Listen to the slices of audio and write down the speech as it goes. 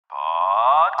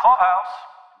Clubhouse.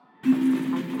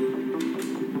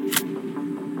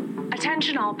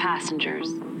 Attention all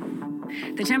passengers.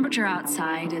 The temperature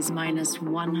outside is minus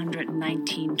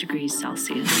 119 degrees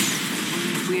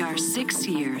Celsius. We are 6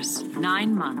 years,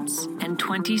 9 months, and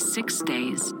 26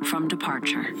 days from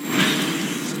departure.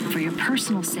 For your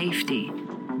personal safety,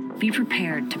 be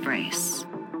prepared to brace.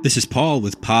 This is Paul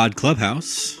with Pod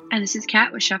Clubhouse. And this is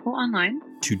Kat with Shuffle Online.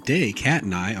 Today, Kat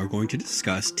and I are going to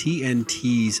discuss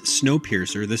TNT's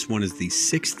Snowpiercer. This one is the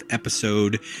 6th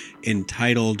episode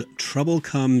entitled Trouble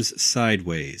Comes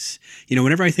Sideways. You know,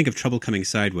 whenever I think of Trouble Coming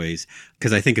Sideways,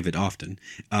 because I think of it often,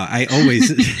 I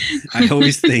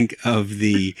always think of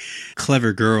the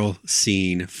clever girl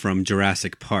scene from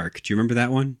Jurassic Park. Do you remember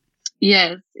that one?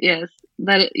 Yes.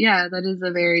 That is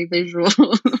a very visual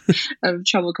of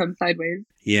Trouble Comes Sideways.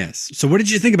 Yes. So what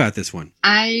did you think about this one?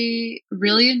 I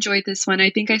really enjoyed this one. I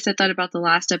think I said that about the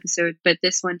last episode, but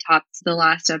this one topped the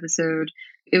last episode.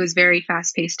 It was very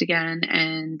fast-paced again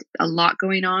and a lot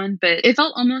going on, but it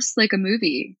felt almost like a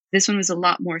movie. This one was a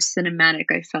lot more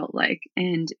cinematic, I felt like,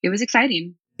 and it was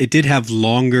exciting. It did have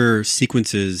longer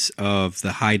sequences of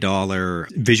the high dollar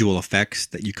visual effects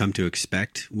that you come to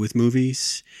expect with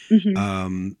movies.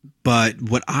 Mm-hmm. But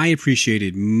what I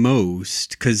appreciated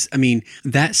most, because, I mean,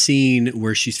 that scene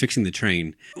where she's fixing the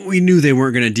train, we knew they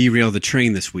weren't going to derail the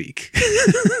train this week.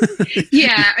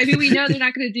 Yeah, I mean, we know they're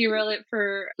not going to derail it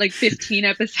for like 15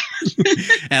 episodes.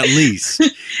 At least.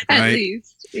 At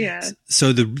least. Yeah.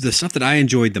 So the stuff that I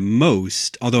enjoyed the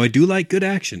most, although I do like good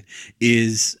action,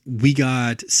 is we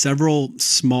got several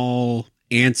small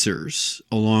answers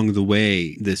along the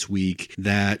way this week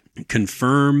that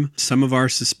confirm some of our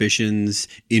suspicions,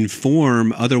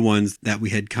 inform other ones that we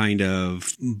had kind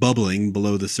of bubbling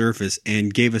below the surface,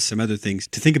 and gave us some other things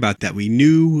to think about that we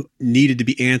knew needed to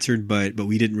be answered, but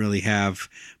we didn't really have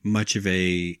much of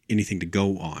anything to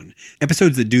go on.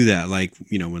 Episodes that do that, like,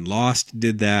 you know, when Lost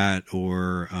did that,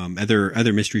 or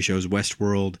other mystery shows,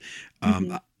 Westworld,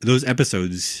 those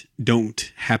episodes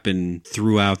don't happen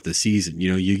throughout the season.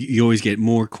 You know, you always get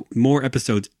more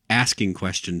episodes asking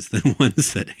questions than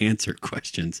ones that answer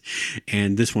questions.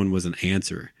 And this one was an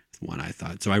answer one, I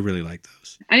thought. So I really like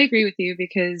those. I agree with you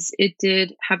because it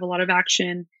did have a lot of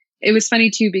action. It was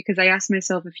funny too, because I asked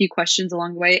myself a few questions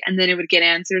along the way and then it would get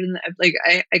answered.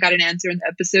 I got an answer in the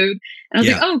episode and I was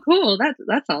like, oh, cool.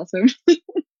 That's awesome.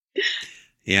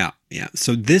 Yeah.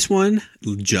 So this one,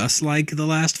 just like the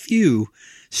last few,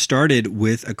 started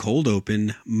with a cold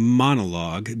open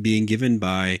monologue being given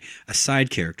by a side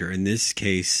character. In this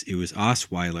case, it was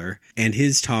Osweiler, and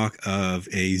his talk of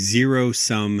a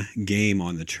zero-sum game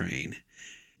on the train.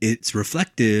 It's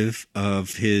reflective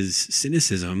of his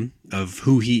cynicism of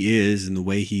who he is and the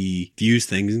way he views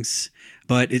things.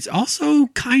 But it's also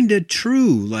kind of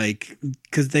true, like,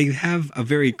 because they have a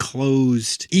very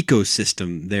closed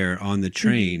ecosystem there on the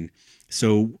train. Mm-hmm.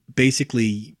 So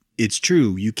basically, it's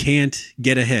true. You can't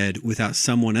get ahead without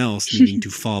someone else needing to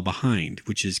fall behind,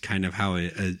 which is kind of how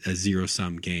a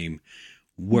zero-sum game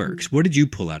works. Mm-hmm. What did you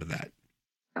pull out of that?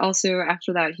 Also,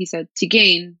 after that, he said, to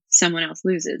gain, someone else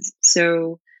loses.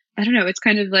 So I don't know. It's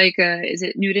kind of like, is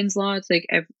it Newton's law? It's like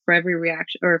for every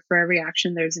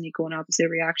action, there's an equal and opposite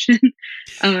reaction.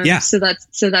 Yeah. So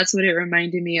that's what it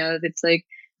reminded me of. It's like,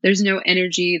 there's no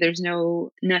energy. There's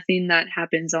nothing that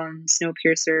happens on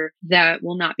Snowpiercer that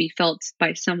will not be felt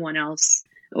by someone else.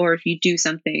 Or if you do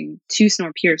something to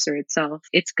Snowpiercer itself,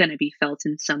 it's going to be felt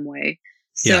in some way.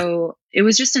 So It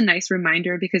was just a nice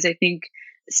reminder because I think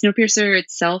Snowpiercer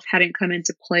itself hadn't come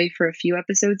into play for a few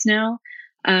episodes now.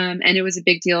 And it was a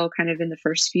big deal kind of in the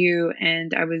first few.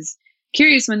 And I was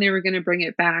curious when they were going to bring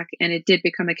it back. And it did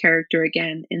become a character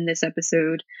again in this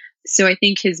episode. So I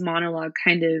think his monologue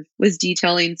kind of was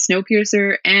detailing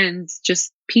Snowpiercer and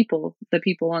just the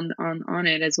people on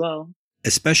it as well.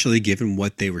 Especially given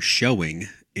what they were showing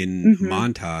in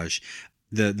montage.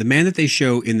 The man that they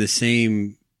show in the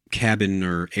same cabin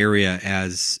or area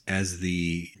as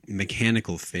the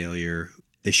mechanical failure,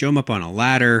 they show him up on a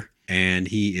ladder. And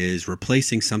he is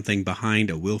replacing something behind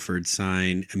a Wilford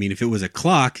sign. I mean, if it was a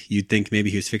clock, you'd think maybe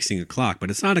he was fixing a clock, but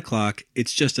it's not a clock.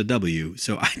 It's just a W.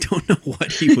 So I don't know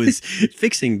what he was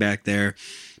fixing back there,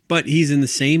 but he's in the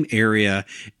same area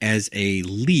as a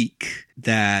leak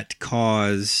that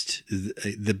caused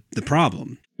the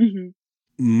problem. Mm-hmm.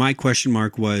 My question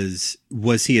mark was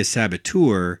he a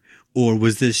saboteur? Or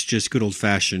was this just good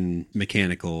old-fashioned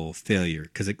mechanical failure?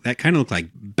 Because that kind of looked like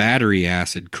battery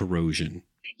acid corrosion.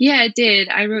 Yeah, it did.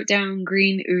 I wrote down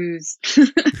green ooze.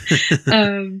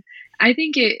 I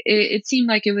think it seemed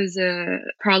like it was a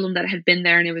problem that had been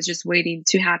there and it was just waiting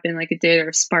to happen like it did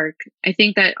or spark. I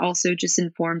think that also just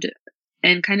informed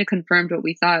and kind of confirmed what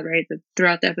we thought, right? That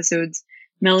throughout the episodes,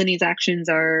 Melanie's actions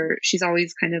are, she's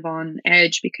always kind of on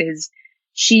edge because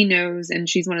she knows, and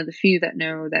she's one of the few that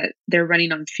know that they're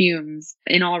running on fumes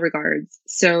in all regards.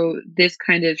 So this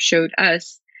kind of showed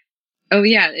us, oh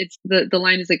yeah, it's the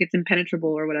line is like it's impenetrable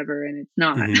or whatever, and it's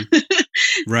not.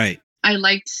 Right. I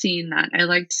liked seeing that. I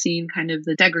liked seeing kind of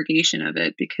the degradation of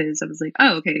it because I was like,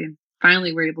 oh, okay,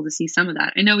 finally we're able to see some of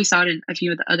that. I know we saw it in a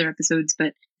few of the other episodes,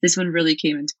 but this one really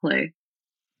came into play.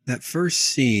 That first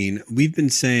scene, we've been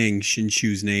saying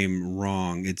Shinchu's name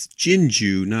wrong. It's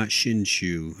Jinju, not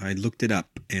Shinchu. I looked it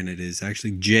up, and it is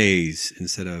actually J's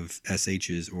instead of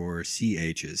SH's or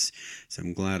CH's. So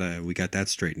I'm glad we got that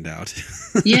straightened out.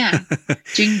 Yeah,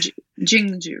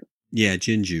 Jingju. Yeah,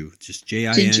 Jinju. Just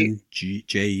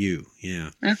Jinju. Yeah.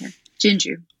 Okay,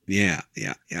 Jinju. Yeah.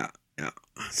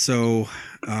 So,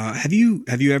 have you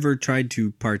ever tried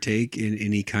to partake in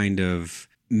any kind of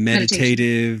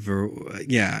meditative or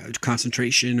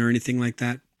concentration or anything like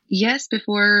that? Yes,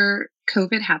 before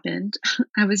COVID happened,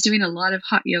 I was doing a lot of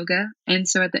hot yoga. And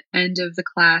so at the end of the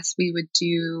class, we would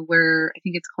do where I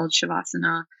think it's called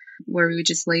Shavasana, where we would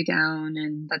just lay down,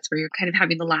 and that's where you're kind of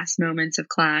having the last moments of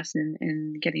class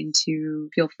and getting to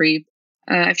feel free.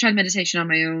 I've tried meditation on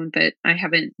my own, but I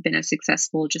haven't been as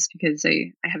successful just because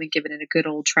I haven't given it a good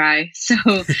old try. So,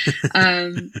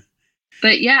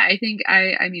 but yeah, I think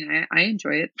I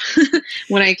enjoy it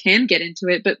when I can get into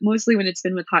it, but mostly when it's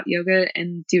been with hot yoga,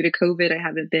 and due to COVID, I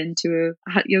haven't been to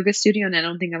a hot yoga studio, and I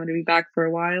don't think I'm going to be back for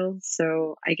a while.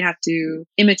 So I have to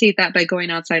imitate that by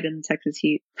going outside in the Texas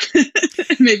heat,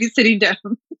 maybe sitting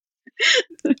down.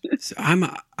 So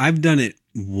I've done it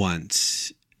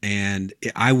once, and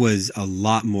I was a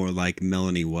lot more like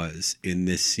Melanie was in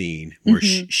this scene, where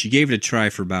she gave it a try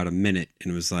for about a minute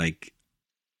and was like,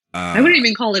 I wouldn't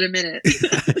even call it a minute.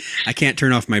 I can't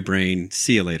turn off my brain.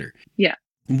 See you later. Yeah.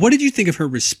 What did you think of her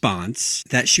response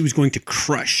that she was going to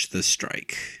crush the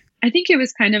strike? I think it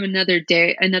was kind of another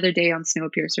day on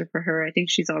Snowpiercer for her. I think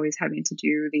she's always having to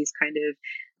do these kind of,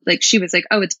 like, she was like,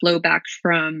 oh, it's blowback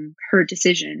from her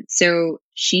decision. So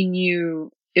she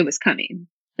knew it was coming.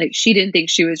 Like, she didn't think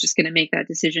she was just going to make that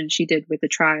decision. She did with the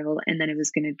trial, and then it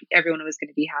was going to be, everyone was going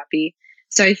to be happy.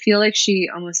 So I feel like she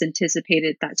almost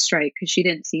anticipated that strike because she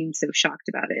didn't seem so shocked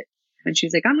about it. And she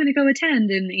was like, I'm going to go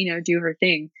attend and, do her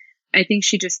thing. I think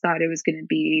she just thought it was going to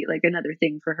be like another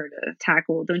thing for her to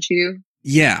tackle. Don't you?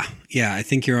 Yeah. I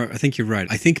think you're right.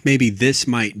 I think maybe this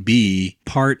might be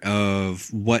part of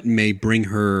what may bring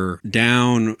her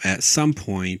down at some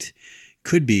point.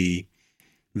 Could be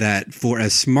that for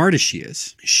as smart as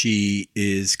she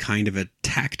is kind of a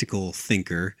tactical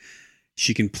thinker.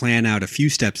 She can plan out a few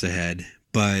steps ahead.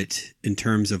 But in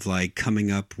terms of like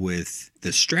coming up with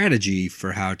the strategy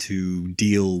for how to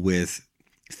deal with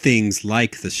things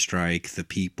like the strike, the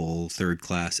people, third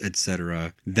class,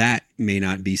 etc., that may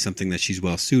not be something that she's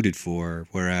well suited for.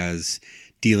 Whereas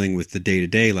dealing with the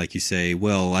day-to-day, like you say,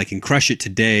 well, I can crush it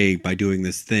today by doing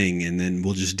this thing, and then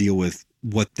we'll just deal with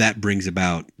what that brings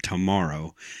about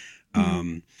tomorrow.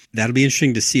 That'll be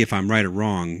interesting to see if I'm right or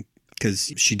wrong,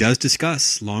 because she does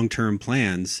discuss long-term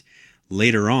plans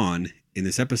later on in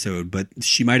this episode, but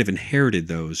she might have inherited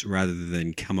those rather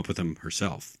than come up with them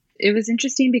herself. It was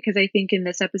interesting because I think in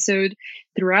this episode,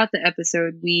 throughout the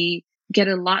episode, we get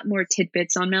a lot more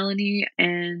tidbits on Melanie,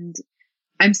 and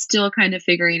I'm still kind of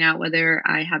figuring out whether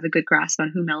I have a good grasp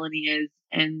on who Melanie is.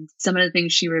 And some of the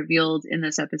things she revealed in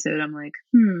this episode, I'm like,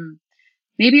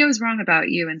 maybe I was wrong about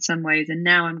you in some ways, and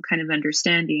now I'm kind of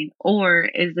understanding. Or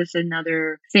is this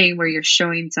another thing where you're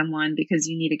showing someone because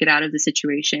you need to get out of the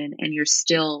situation and you're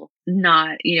still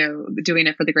not, doing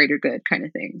it for the greater good kind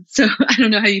of thing? So I don't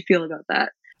know how you feel about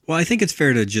that. Well, I think it's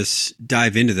fair to just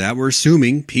dive into that. We're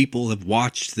assuming people have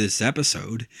watched this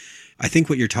episode. I think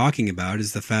what you're talking about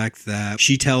is the fact that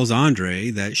she tells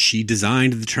Andre that she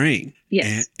designed the train.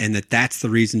 Yes. And that's the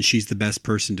reason she's the best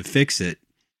person to fix it.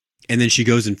 And then she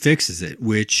goes and fixes it,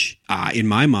 which in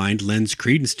my mind lends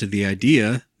credence to the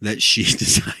idea that she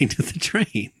designed the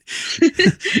train.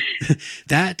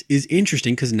 That is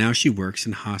interesting because now she works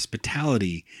in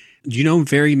hospitality. Do you know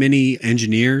very many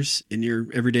engineers in your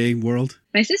everyday world?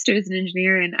 My sister is an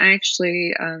engineer, and I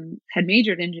actually had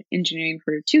majored in engineering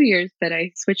for 2 years, but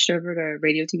I switched over to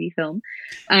radio, TV, film.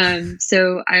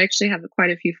 So I actually have quite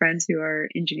a few friends who are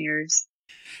engineers.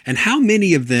 And how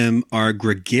many of them are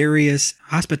gregarious,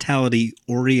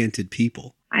 hospitality-oriented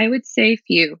people? I would say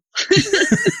few.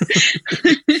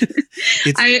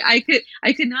 I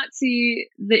could not see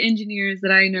the engineers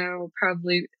that I know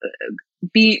probably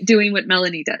be doing what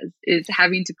Melanie does, is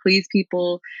having to please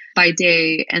people by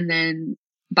day and then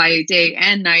by day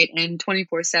and night and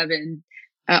 24/7,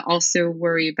 I also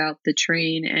worry about the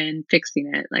train and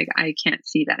fixing it. Like, I can't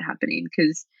see that happening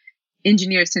because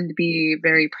engineers tend to be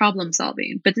very problem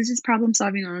solving, but this is problem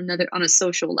solving on a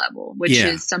social level, which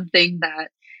is something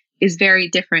that is very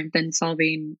different than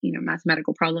solving,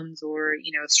 mathematical problems or,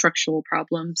 structural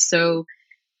problems. So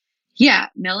yeah,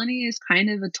 Melanie is kind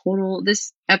of a total,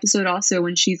 this episode also,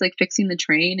 when she's like fixing the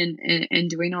train and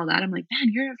doing all that, I'm like,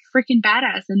 man, you're a freaking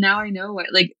badass. And now I know what,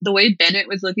 like, the way Bennett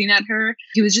was looking at her,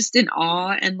 he was just in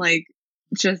awe and like,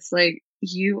 just like,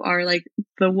 you are like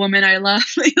the woman I love,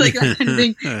 like that kind of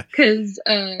thing. Cause,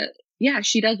 yeah,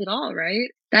 she does it all, right?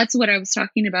 That's what I was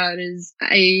talking about, is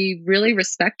I really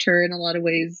respect her in a lot of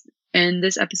ways. And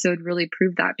this episode really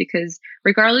proved that, because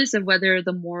regardless of whether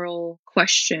the moral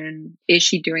question, is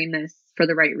she doing this for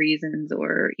the right reasons,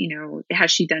 or,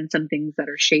 has she done some things that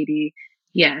are shady?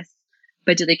 Yes.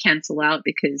 But do they cancel out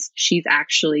because she's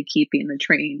actually keeping the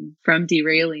train from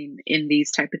derailing in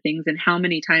these type of things? And how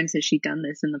many times has she done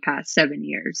this in the past 7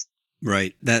 years?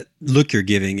 Right. That look you're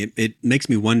giving, it makes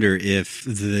me wonder if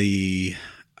the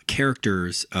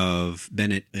characters of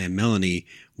Bennett and Melanie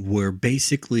were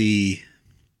basically,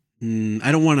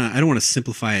 I don't want to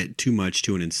simplify it too much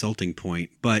to an insulting point,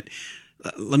 but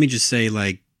let me just say,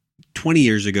 like, 20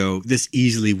 years ago, this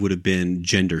easily would have been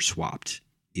gender swapped,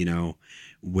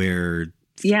 where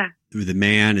the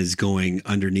man is going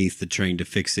underneath the train to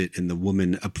fix it, and the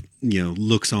woman,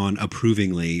 looks on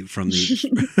approvingly from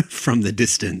the from the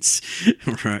distance.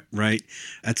 Right.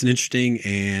 That's an interesting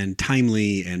and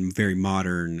timely and very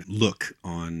modern look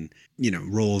on,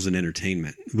 roles in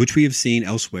entertainment, which we have seen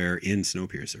elsewhere in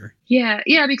Snowpiercer.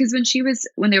 Yeah, because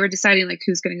when they were deciding like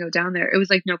who's going to go down there, it was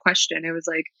like no question. It was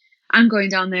like, I'm going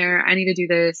down there. I need to do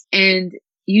this. And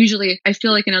usually I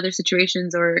feel like in other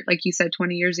situations, or like you said,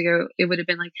 20 years ago, it would have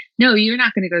been like, no, you're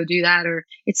not going to go do that, or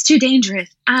it's too dangerous,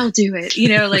 I'll do it,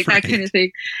 like right. That kind of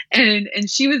thing. And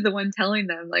she was the one telling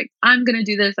them, like, I'm going to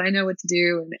do this, I know what to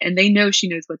do. And they know she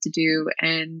knows what to do.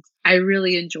 And I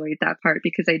really enjoyed that part,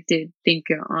 because I did think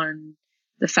on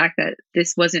the fact that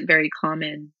this wasn't very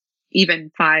common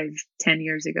even 5-10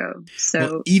 years ago. So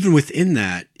well, even within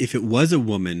that, if it was a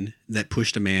woman that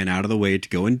pushed a man out of the way to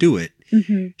go and do it,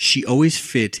 she always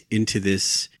fit into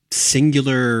this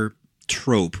singular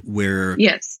trope where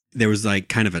there was like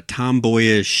kind of a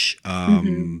tomboyish,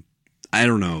 I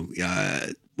don't know,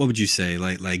 what would you say?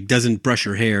 Like doesn't brush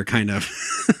her hair kind of.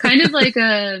 Kind of like,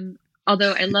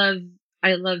 although I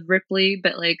love Ripley,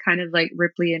 but like kind of like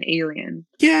Ripley and Alien.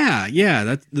 Yeah,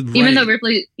 that's right. Even though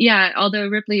although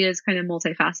Ripley is kind of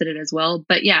multifaceted as well,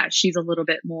 but yeah, she's a little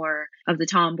bit more of the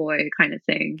tomboy kind of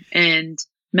thing, and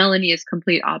Melanie is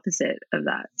complete opposite of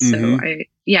that. So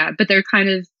but they're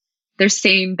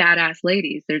same badass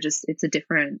ladies. They're just, it's a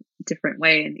different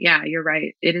way. And yeah, you're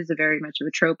right. It is a very much of a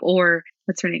trope. Or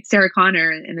what's her name? Sarah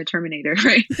Connor in the Terminator,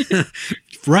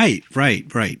 right?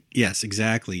 Right. Yes,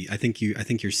 exactly. I think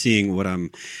you're seeing what I'm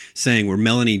saying, where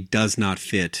Melanie does not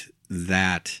fit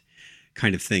that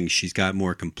kind of thing. She's got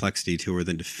more complexity to her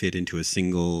than to fit into a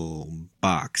single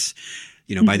box.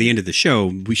 By the end of the show,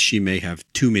 she may have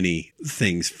too many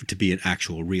things to be an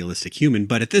actual realistic human.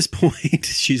 But at this point,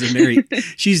 she's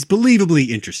believably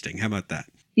interesting. How about that?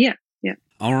 Yeah.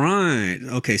 All right.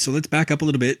 Okay. So let's back up a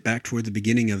little bit, back toward the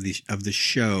beginning of the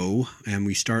show. And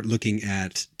we start looking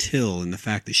at Till and the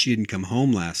fact that she didn't come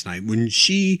home last night. When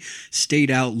she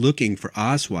stayed out looking for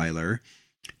Osweiler,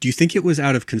 do you think it was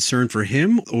out of concern for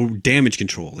him or damage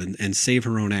control and save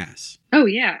her own ass? Oh,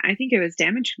 yeah. I think it was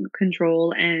damage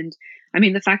control. And I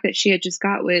mean, the fact that she had just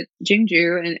got with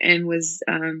Jingju and was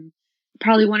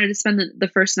probably wanted to spend the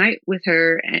first night with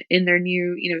her in their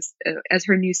new, as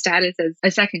her new status as a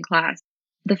second class.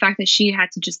 The fact that she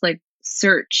had to just like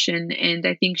search and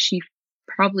I think she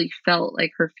probably felt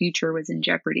like her future was in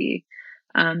jeopardy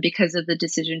because of the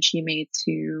decision she made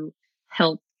to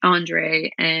help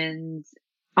Andre, and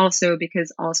also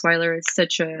because Osweiler is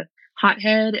such a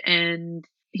hothead and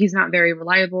he's not very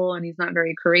reliable and he's not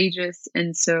very courageous.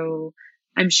 And so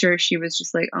I'm sure she was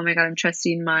just like, oh my God, I'm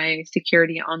trusting my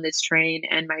security on this train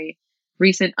and my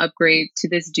recent upgrade to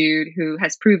this dude who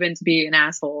has proven to be an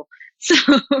asshole. So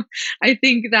I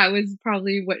think that was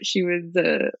probably what she was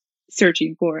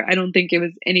searching for. I don't think it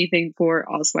was anything for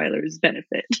Osweiler's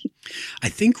benefit.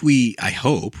 I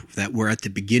hope that we're at the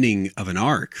beginning of an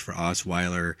arc for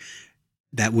Osweiler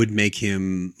that would make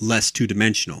him less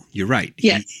two-dimensional. You're right.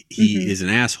 Yes. He is an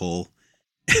asshole.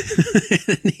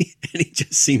 and he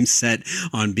just seems set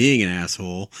on being an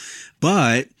asshole.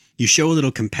 But you show a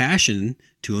little compassion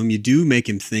to him. You do make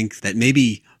him think that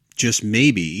maybe, just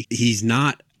maybe, he's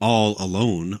not all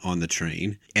alone on the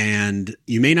train, and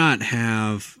you may not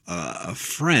have a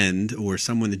friend or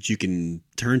someone that you can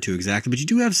turn to exactly, but you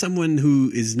do have someone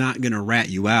who is not going to rat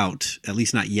you out, at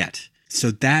least not yet. So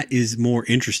that is more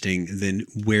interesting than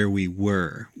where we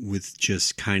were with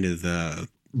just kind of the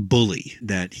bully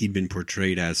that he'd been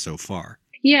portrayed as so far.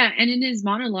 Yeah, and in his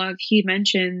monologue, he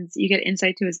mentions, you get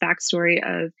insight to his backstory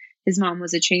of his mom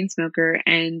was a chain smoker,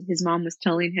 and his mom was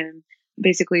telling him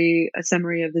basically a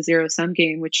summary of the zero-sum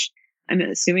game, which I'm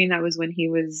assuming that was when he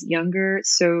was younger.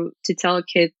 So to tell a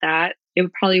kid that,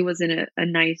 it probably wasn't a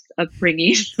nice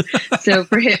upbringing. So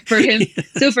for him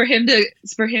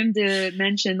to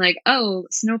mention like, oh,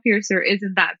 Snowpiercer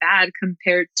isn't that bad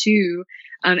compared to,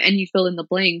 and you fill in the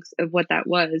blanks of what that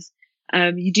was.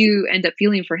 You do end up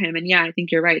feeling for him. And yeah, I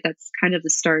think you're right. That's kind of the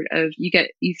start of,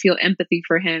 you feel empathy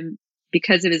for him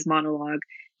because of his monologue.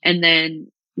 And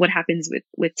then what happens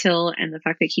with Till and the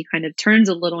fact that he kind of turns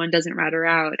a little and doesn't rat her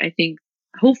out, I think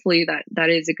hopefully that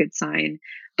is a good sign.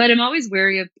 But I'm always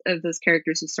wary of those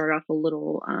characters who start off a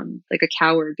little like a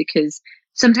coward, because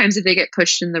sometimes if they get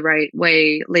pushed in the right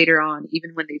way later on,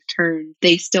 even when they've turned,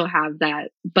 they still have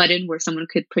that button where someone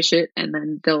could push it and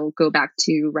then they'll go back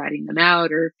to ratting them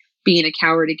out or being a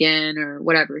coward again or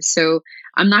whatever. So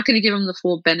I'm not going to give him the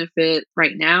full benefit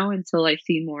right now until I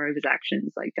see more of his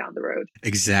actions like down the road.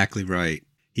 Exactly right.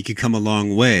 He could come a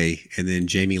long way and then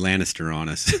Jaime Lannister on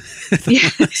us.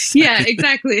 Yeah,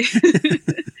 exactly.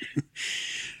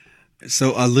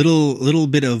 So a little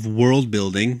bit of world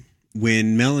building.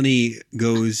 When Melanie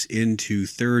goes into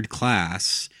third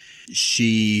class,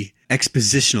 she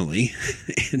expositionally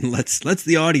and lets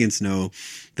the audience know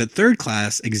that third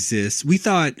class exists. We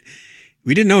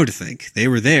didn't know what to think. They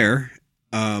were there,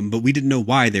 but we didn't know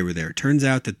why they were there. It turns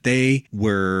out that they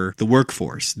were the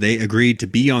workforce. They agreed to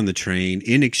be on the train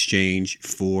in exchange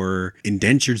for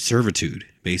indentured servitude,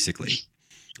 basically.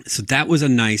 So that was a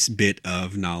nice bit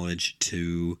of knowledge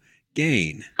to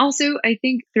gain. Also, I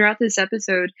think throughout this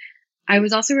episode, I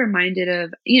was also reminded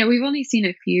of, we've only seen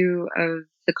a few of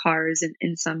the cars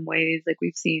in some ways. Like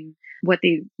we've seen what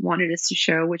they wanted us to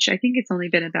show, which I think it's only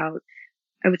been about,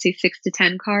 I would say 6 to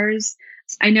 10 cars.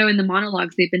 I know in the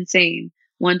monologues they've been saying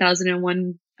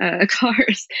 1001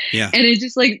 cars. Yeah. And it's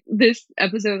just like this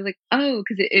episode was like, oh,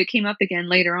 because it came up again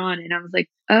later on. And I was like,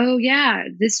 oh yeah,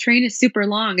 this train is super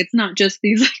long. It's not just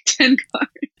these like 10 cars.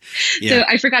 Yeah. So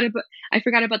I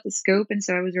forgot about the scope. And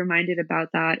so I was reminded about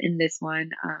that in this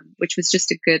one, which was just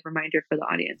a good reminder for the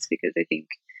audience, because I think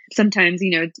sometimes,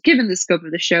 given the scope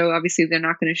of the show, obviously they're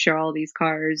not going to show all these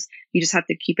cars. You just have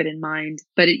to keep it in mind,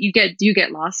 but you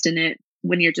get lost in it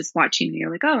when you're just watching and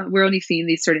you're like, oh, we're only seeing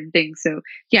these certain things. So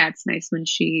yeah, it's nice when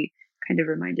she kind of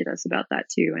reminded us about that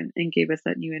too, and gave us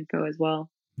that new info as well.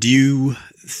 Do you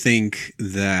think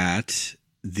that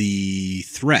the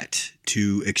threat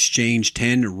to exchange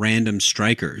 10 random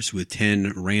strikers with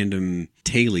 10 random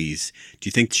tailies, do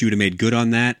you think she would have made good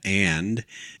on that? And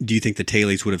do you think the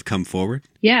tailies would have come forward?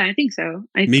 Yeah, I think so.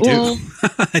 Me too.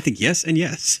 I think yes and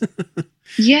yes.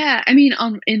 Yeah, I mean,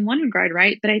 in one regard,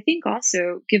 right? But I think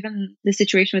also, given the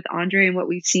situation with Andre and what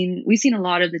we've seen a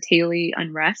lot of the Taily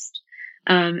unrest,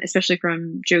 especially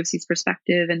from Josie's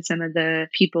perspective and some of the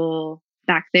people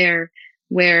back there,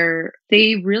 where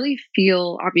they really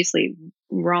feel obviously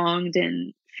wronged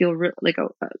and feel like a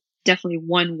definitely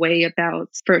one way about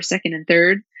first, second, and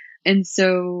third. And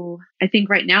so I think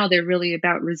right now they're really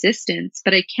about resistance,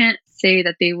 but I can't say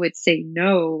that they would say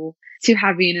no to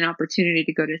having an opportunity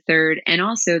to go to third. And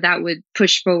also that would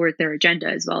push forward their agenda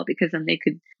as well, because then they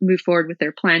could move forward with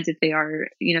their plans if they are,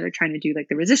 they're trying to do like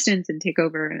the resistance and take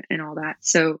over and all that.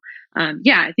 So,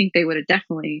 yeah, I think they would have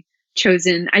definitely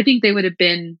chosen. I think they would have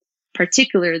been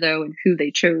particular though in who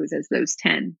they chose as those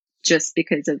 10, just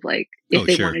because of like, if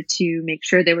they wanted to make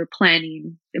sure they were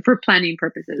planning for planning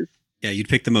purposes. Yeah, you'd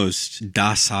pick the most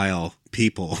docile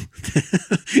people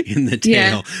in the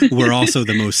tale. Yeah. We're also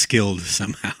the most skilled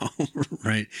somehow,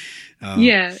 right?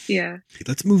 Yeah.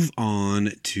 Let's move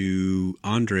on to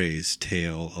Andre's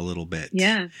tale a little bit.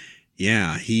 Yeah.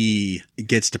 Yeah, he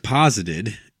gets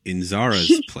deposited in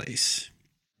Zara's place,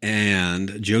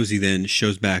 and Josie then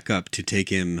shows back up to take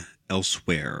him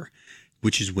elsewhere,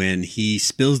 which is when he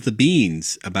spills the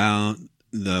beans about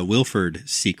the Wilford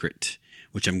secret,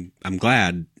 which I'm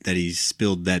glad that he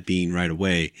spilled that bean right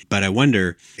away. But I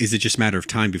wonder, is it just a matter of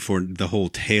time before the whole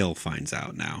tale finds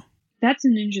out now? That's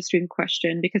an interesting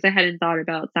question, because I hadn't thought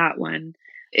about that one.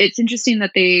 It's interesting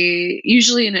that they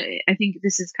usually, and I think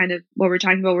this is kind of what we're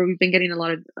talking about, where we've been getting a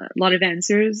lot of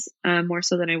answers, more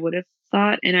so than I would have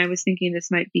thought. And I was thinking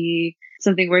this might be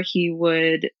something where he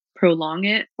would prolong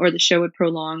it, or the show would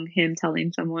prolong him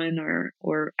telling someone,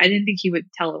 or I didn't think he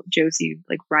would tell Josie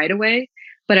like right away,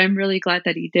 but I'm really glad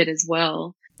that he did as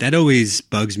well. That always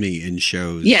bugs me in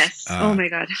shows. Yes. Oh my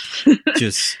God.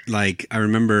 Just like, I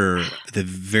remember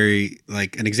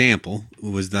like an example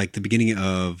was like the beginning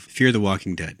of Fear the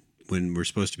Walking Dead, when we're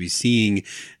supposed to be seeing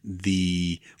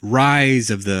the rise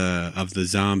of the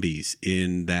zombies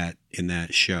in that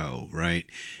show, right?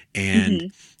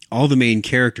 And all the main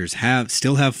characters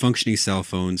still have functioning cell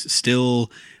phones,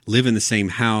 still live in the same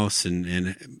house,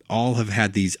 and all have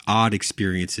had these odd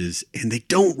experiences, and they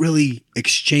don't really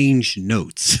exchange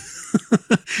notes.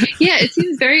 Yeah, it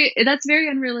seems that's very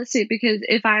unrealistic, because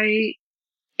if I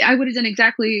would have done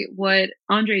exactly what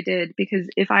Andre did, because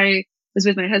if I was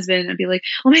with my husband, I'd be like,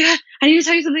 oh my God, I need to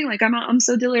tell you something. Like, I'm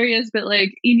so delirious, but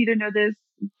like, you need to know this,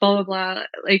 blah, blah, blah.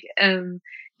 Like,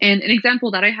 and an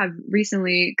example that I have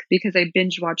recently, because I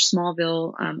binge watched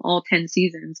Smallville, all 10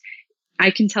 seasons, I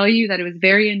can tell you that it was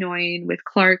very annoying with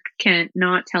Clark Kent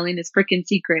not telling his freaking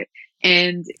secret.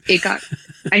 And it got,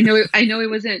 I know it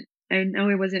wasn't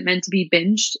meant to be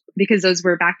binged, because those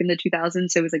were back in the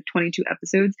 2000s. So it was like 22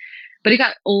 episodes, but it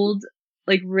got old,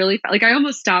 like really fast. Like I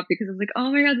almost stopped, because I was like,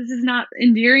 oh my God, this is not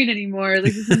endearing anymore.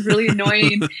 Like, this is really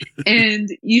annoying. And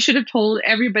you should have told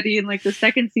everybody in like the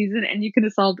second season, and you could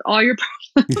have solved all your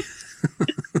problems.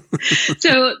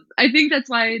 So I think that's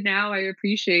why now I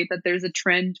appreciate that there's a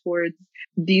trend towards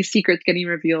these secrets getting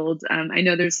revealed. I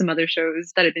know there's some other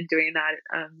shows that have been doing that.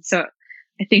 So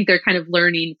I think they're kind of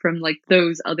learning from like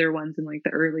those other ones in like the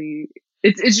early,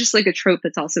 it's just like a trope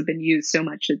that's also been used so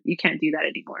much that you can't do that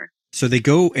anymore. So they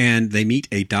go and they meet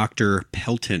a Dr.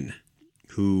 Pelton,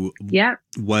 who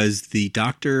was the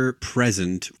doctor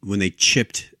present when they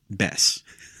chipped Bess,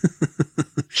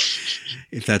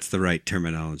 if that's the right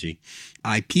terminology.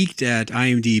 I peeked at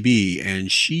IMDb,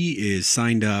 and she is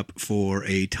signed up for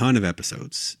a ton of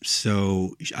episodes.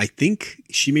 So I think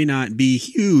she may not be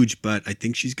huge, but I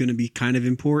think she's going to be kind of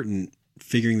important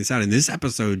figuring this out. In this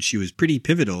episode, she was pretty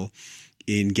pivotal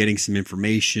in getting some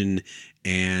information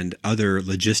and other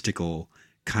logistical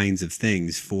kinds of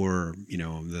things for,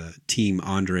 the team,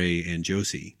 Andre and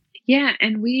Josie. Yeah,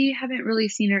 and we haven't really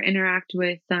seen her interact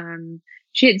with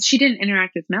she didn't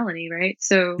interact with Melanie, right?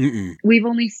 So we've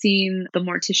only seen the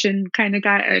mortician kind of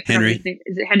guy. Henry. His name,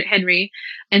 is it Henry?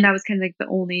 And that was kind of like the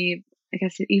only, I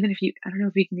guess, even if I don't know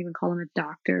if we can even call him a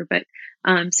doctor, but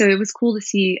so it was cool to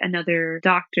see another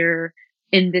doctor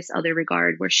in this other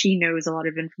regard, where she knows a lot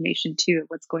of information too of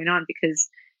what's going on, because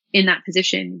in that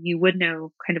position, you would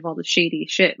know kind of all the shady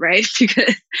shit, right?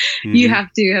 Because you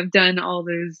have to have done all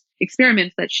those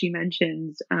experiments that she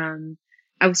mentions.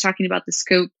 I was talking about the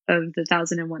scope of the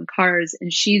 1001 cars,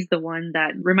 and she's the one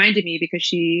that reminded me,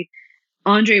 because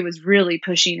Andre was really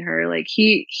pushing her. Like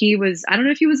he was, I don't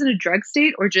know if he was in a drug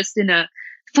state or just in a,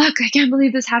 fuck, I can't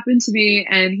believe this happened to me.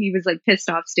 And he was like pissed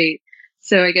off state.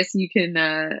 So I guess you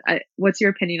can, what's your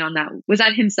opinion on that? Was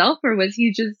that himself, or was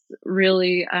he just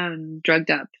really drugged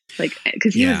up? Like,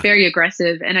 because he was very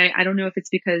aggressive. And I don't know if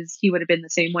it's because he would have been the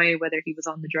same way, whether he was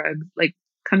on the drug, like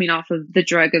coming off of the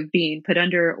drug of being put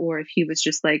under, or if he was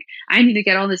just like, I need to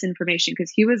get all this information,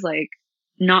 because he was like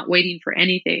not waiting for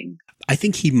anything. I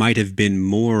think he might have been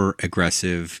more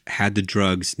aggressive had the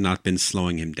drugs not been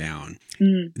slowing him down.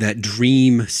 That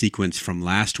dream sequence from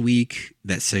last week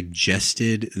that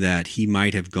suggested that he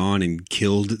might have gone and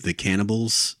killed the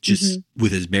cannibals just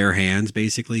with his bare hands,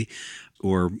 basically,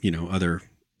 or, other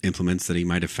implements that he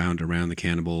might have found around the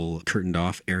cannibal curtained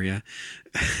off area,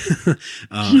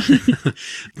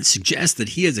 suggests that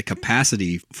he has a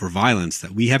capacity for violence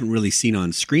that we haven't really seen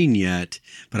on screen yet,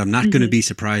 but I'm not going to be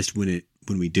surprised when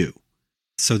we do.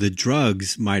 So the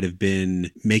drugs might have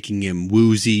been making him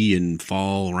woozy and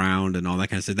fall around and all that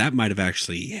kind of stuff. That might have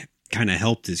actually kind of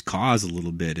helped his cause a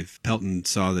little bit. If Pelton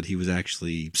saw that he was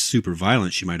actually super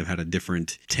violent, she might have had a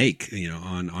different take,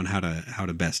 on how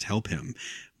to best help him.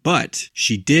 But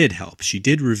she did help. She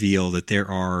did reveal that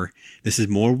this is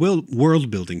more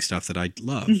world building stuff that I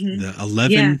love. The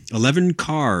 11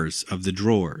 cars of the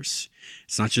drawers.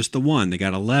 It's not just the one. They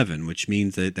got 11, which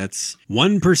means that that's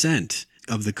 1%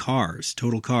 of the cars,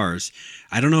 total cars.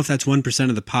 I don't know if that's 1%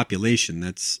 of the population.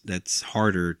 That's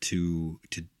harder to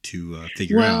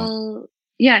figure out. Well,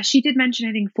 yeah, she did mention,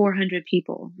 I think, 400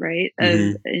 people, right?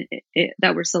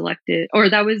 That were selected,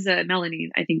 or that was Melanie,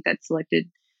 I think, that selected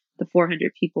the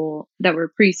 400 people that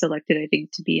were pre-selected, I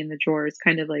think, to be in the drawers,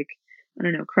 kind of like, I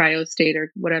don't know, cryo state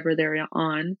or whatever they're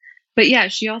on. But yeah,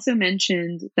 she also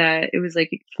mentioned that it was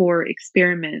like for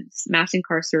experiments, mass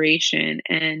incarceration,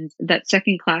 and that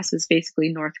second class was basically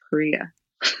North Korea.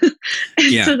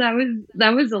 Yeah. So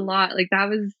that was a lot. Like that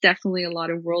was definitely a lot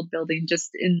of world building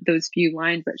just in those few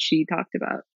lines that she talked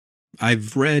about.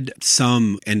 I've read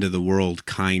some end of the world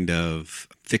kind of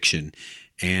fiction,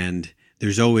 and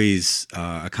there's always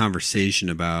a conversation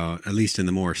about, at least in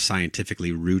the more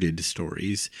scientifically rooted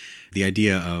stories, the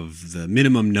idea of the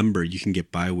minimum number you can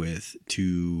get by with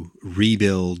to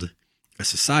rebuild a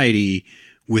society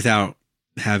without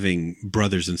having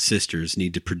brothers and sisters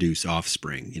need to produce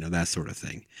offspring, that sort of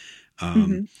thing.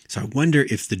 So I wonder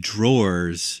if the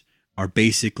drawers are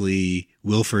basically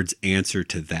Wilford's answer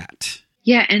to that.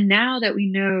 Yeah, and now that we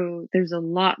know there's a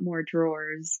lot more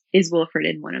drawers, is Wilford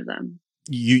in one of them?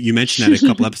 You mentioned that a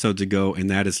couple episodes ago, and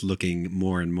that is looking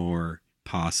more and more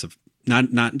possible.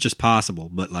 Not just possible,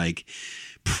 but like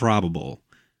probable.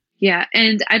 Yeah,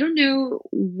 and I don't know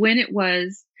when it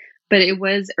was, but it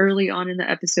was early on in the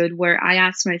episode where I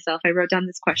asked myself, I wrote down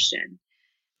this question.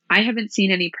 I haven't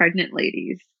seen any pregnant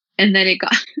ladies. And then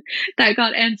that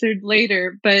got answered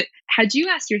later. But had you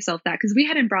asked yourself that? Because we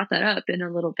hadn't brought that up in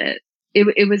a little bit.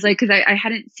 It was like, because I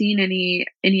hadn't seen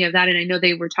any of that. And I know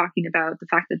they were talking about the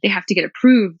fact that they have to get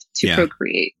approved to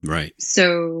procreate. Right.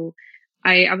 So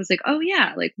I was like, oh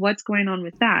yeah, like what's going on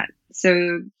with that?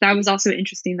 So that was also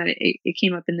interesting that it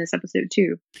came up in this episode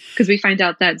too. Because we find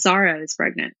out that Zara is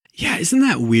pregnant. Yeah, isn't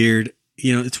that weird?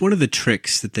 It's one of the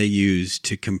tricks that they use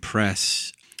to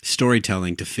compress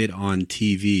storytelling to fit on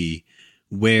TV,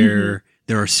 where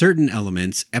there are certain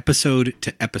elements, episode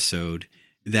to episode,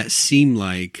 that seem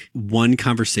like one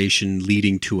conversation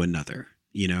leading to another,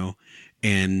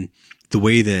 and the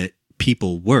way that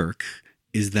people work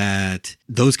is that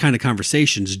those kind of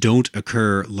conversations don't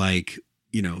occur like,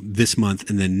 this month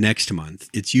and then next month.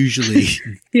 It's usually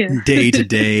day to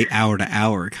day, hour to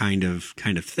hour kind of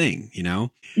thing,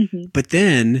 But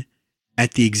then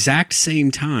at the exact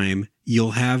same time,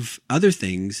 you'll have other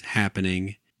things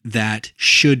happening that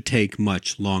should take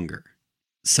much longer,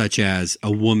 such as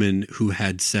a woman who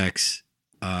had sex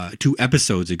 2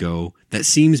 episodes ago that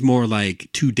seems more like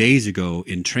 2 days ago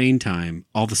in train time,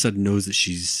 all of a sudden knows that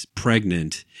she's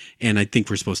pregnant. And I think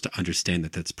we're supposed to understand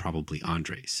that that's probably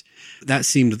Andre's. That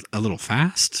seemed a little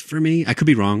fast for me. I could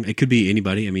be wrong. It could be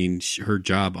anybody. I mean, her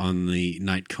job on the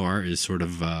night car is sort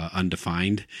of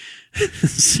undefined.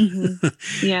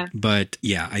 Yeah. But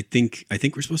yeah, I think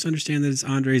we're supposed to understand that it's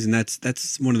Andre's, and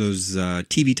that's one of those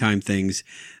TV time things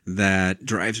that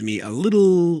drives me a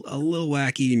little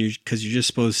wacky, and because you're just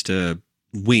supposed to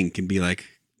wink and be like,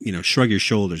 shrug your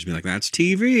shoulders and be like, that's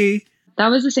TV. That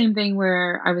was the same thing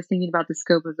where I was thinking about the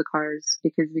scope of the cars,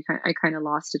 because I kind of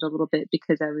lost it a little bit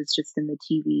because I was just in the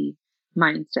TV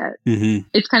mindset.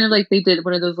 It's kind of like they did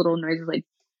one of those little noises, like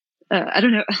I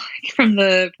don't know, from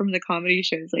the comedy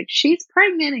shows, like she's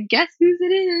pregnant and guess whose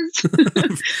it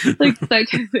is, like that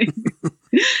kind of thing.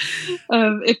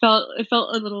 It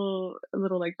felt a little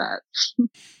like that.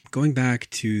 Going back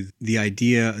to the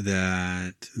idea of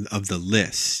the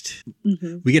list,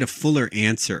 we get a fuller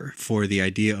answer for the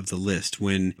idea of the list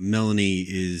when Melanie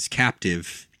is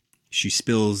captive. She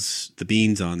spills the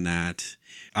beans on that.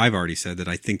 I've already said that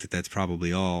I think that that's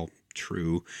probably all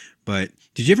true. But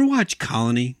did you ever watch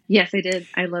Colony? Yes, I did.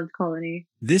 I loved Colony.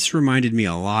 This reminded me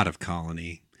a lot of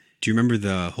Colony. Do you remember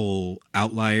the whole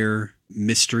outlier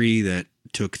mystery that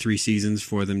took 3 seasons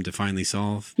for them to finally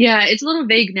solve? Yeah, it's a little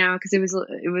vague now because it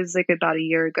was like about a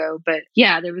year ago. But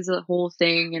yeah, there was a whole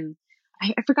thing, and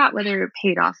I forgot whether it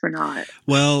paid off or not.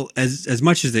 Well, as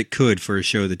much as it could for a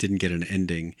show that didn't get an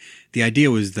ending, the idea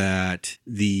was that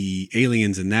the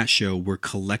aliens in that show were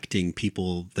collecting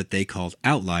people that they called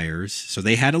outliers. So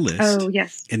they had a list. Oh,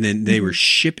 yes. And then they were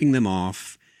shipping them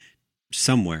off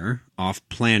somewhere, off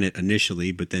planet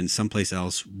initially, but then someplace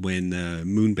else when the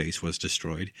moon base was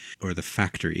destroyed, or the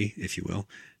factory, if you will.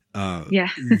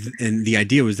 And the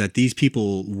idea was that these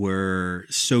people were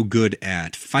so good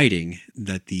at fighting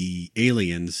that the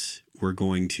aliens were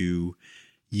going to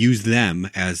use them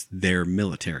as their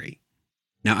military.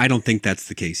 Now, I don't think that's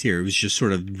the case here. It was just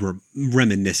sort of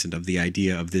reminiscent of the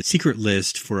idea of the secret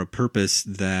list for a purpose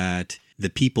that the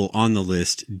people on the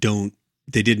list didn't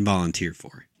volunteer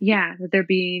for. Yeah, that they're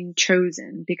being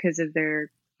chosen because of the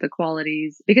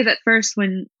qualities. Because at first,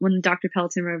 when Dr.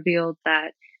 Pelton revealed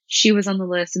that she was on the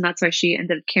list, and that's why she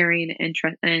ended up carrying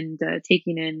and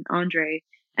taking in Andre,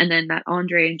 and then that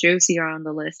Andre and Josie are on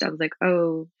the list, I was like,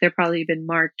 oh, they're probably been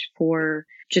marked for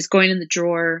just going in the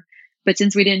drawer. But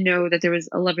since we didn't know that there was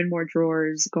 11 more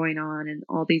drawers going on and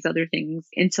all these other things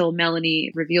until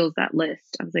Melanie reveals that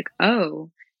list, I was like, oh,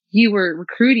 you were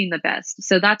recruiting the best.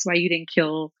 So that's why you didn't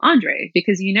kill Andre,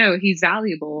 because you know he's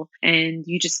valuable and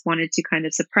you just wanted to kind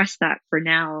of suppress that for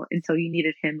now until you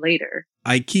needed him later.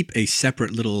 I keep a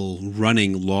separate little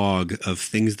running log of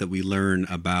things that we learn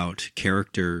about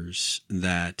characters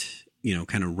that, you know,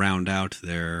 kind of round out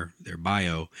their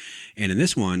bio. And in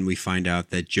this one, we find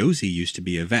out that Josie used to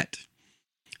be a vet.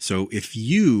 So if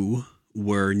you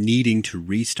were needing to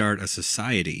restart a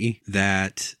society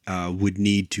that would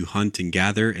need to hunt and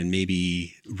gather and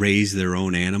maybe raise their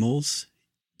own animals,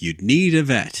 you'd need a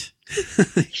vet.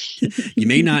 You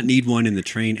may not need one in the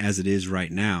train as it is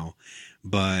right now,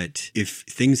 but if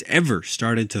things ever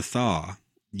started to thaw,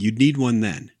 you'd need one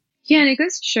then. Yeah, and it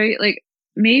goes to show you, like,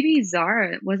 maybe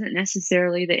Zara wasn't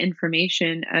necessarily the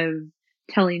information of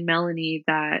telling Melanie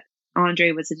that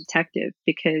Andre was a detective,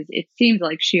 because it seemed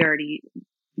like she already,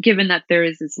 given that there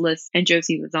is this list and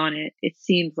Josie was on it, it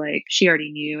seems like she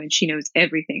already knew and she knows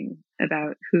everything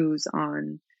about who's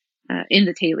on in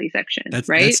the Taily section,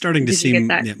 right? That's starting to seem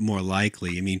more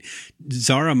likely. I mean,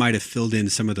 Zara might have filled in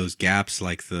some of those gaps,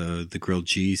 like the grilled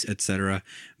cheese, etc.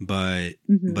 But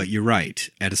you're right.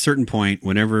 At a certain point,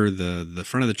 whenever the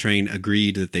front of the train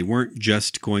agreed that they weren't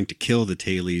just going to kill the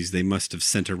Tailies, they must have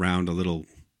sent around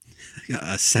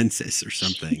a census or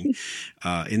something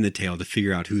in the tail to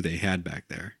figure out who they had back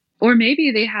there. Or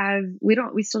maybe they have,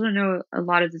 we still don't know a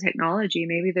lot of the technology.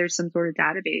 Maybe there's some sort of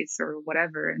database or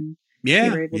whatever, and they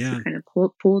were able to kind of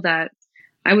pull that.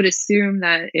 I would assume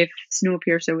that if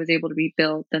Snowpiercer was able to be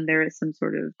built, then there is some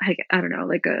sort of, I don't know,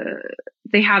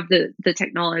 they have the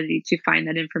technology to find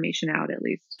that information out, at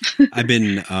least.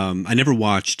 I never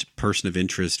watched Person of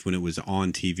Interest when it was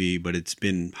on TV, but it's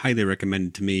been highly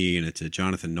recommended to me, and it's a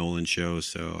Jonathan Nolan show,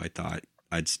 so I thought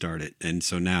I'd start it. And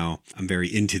so now I'm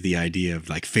very into the idea of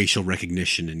like facial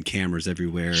recognition and cameras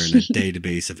everywhere and a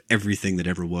database of everything that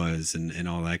ever was and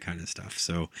all that kind of stuff.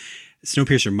 So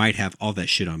Snowpiercer might have all that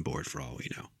shit on board for all we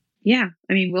know. Yeah.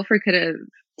 I mean, Wilford could have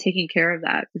taken care of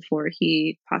that before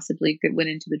he possibly went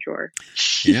into the drawer.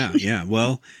 Yeah.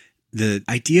 Well, the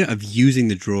idea of using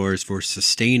the drawers for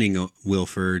sustaining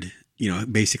Wilford, you know,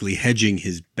 basically hedging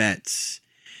his bets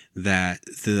that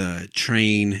the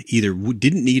train either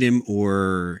didn't need him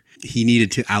or he needed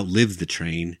to outlive the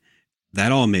train.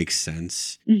 That all makes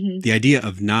sense. Mm-hmm. The idea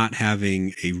of not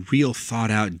having a real thought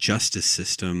out justice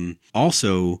system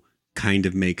also kind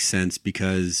of makes sense,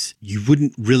 because you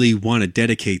wouldn't really want to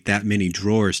dedicate that many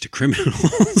drawers to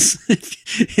criminals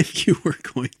if you were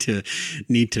going to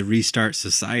need to restart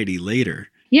society later.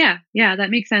 Yeah, that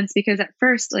makes sense, because at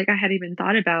first, like, I hadn't even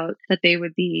thought about that they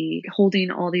would be holding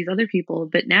all these other people,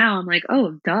 but now I'm like,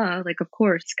 oh, duh, like, of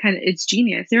course, it's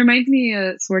genius. It reminds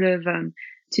me sort of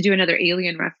to do another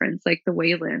Alien reference, like the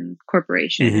Weyland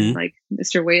Corporation. Mm-hmm. And like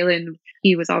Mr. Weyland,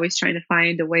 he was always trying to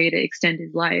find a way to extend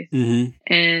his life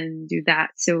and do that.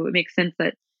 So it makes sense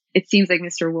that it seems like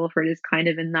Mr. Wilford is kind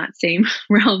of in that same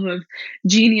realm of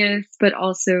genius, but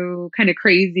also kind of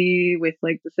crazy with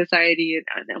like the society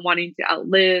and wanting to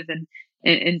outlive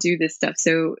and do this stuff.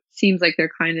 So it seems like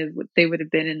they would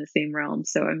have been in the same realm.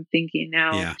 So I'm thinking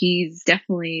now he's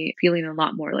definitely feeling a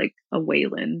lot more like a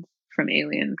Weyland from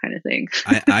Alien kind of thing.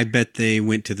 I bet they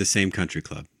went to the same country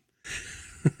club.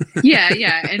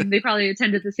 Yeah. And they probably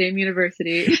attended the same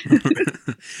university.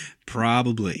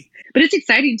 Probably. But it's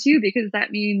exciting too, because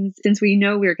that means, since we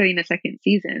know we're getting a second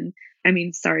season, I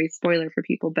mean, sorry, spoiler for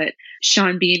people, but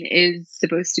Sean Bean is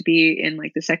supposed to be in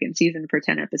like the second season for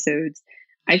 10 episodes.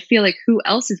 I feel like who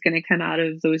else is going to come out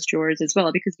of those drawers as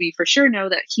well? Because we for sure know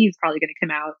that he's probably going to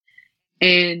come out.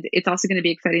 And it's also going to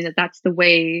be exciting that that's the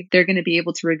way they're going to be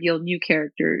able to reveal new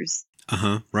characters.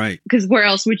 Right. Because where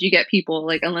else would you get people,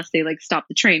 like, unless they like stop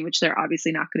the train, which they're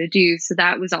obviously not going to do. So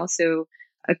that was also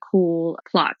a cool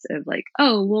plot of like,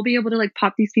 oh, we'll be able to like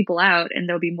pop these people out and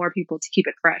there'll be more people to keep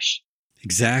it fresh.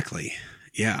 Exactly.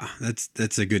 Yeah,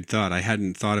 that's a good thought. I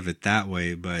hadn't thought of it that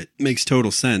way, but it makes total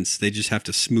sense. They just have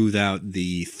to smooth out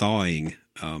the thawing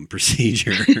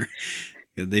procedure.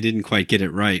 They didn't quite get it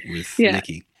right with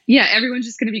Nikki. Yeah, everyone's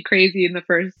just going to be crazy in the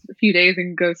first few days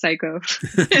and go psycho.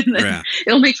 And then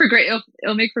it'll make for great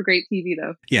TV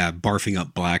though. Yeah, barfing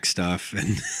up black stuff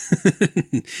and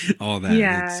all that.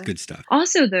 Yeah, it's good stuff.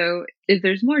 Also, though, if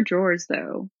there's more drawers,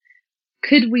 though,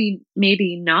 could we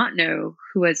maybe not know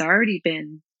who has already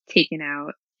been taken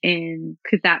out? And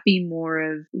could that be more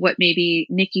of what maybe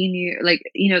Nikki knew, like,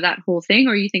 you know, that whole thing?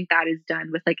 Or you think that is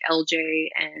done with like LJ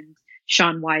and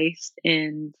Sean Weiss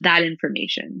and that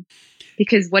information?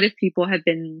 Because what if people have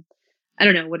been, I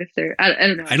don't know, what if they're, I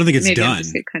don't know. I don't think it's done.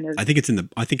 I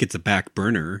think it's a back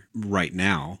burner right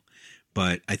now,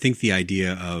 but I think the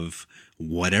idea of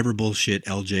whatever bullshit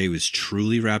LJ was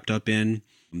truly wrapped up in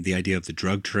the idea of the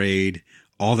drug trade,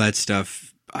 all that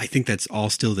stuff. I think that's all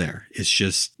still there. It's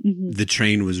just the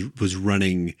train was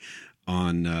running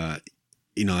on,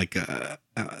 like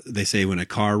they say when a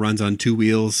car runs on two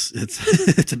wheels,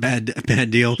 it's a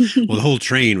bad deal. Well, the whole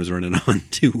train was running on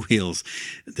two wheels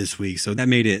this week, so that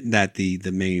made it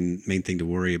the main thing to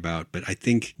worry about. But I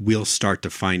think we'll start to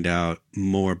find out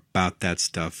more about that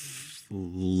stuff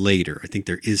later. I think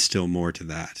there is still more to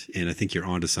that, and I think you're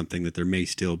onto something, that there may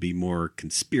still be more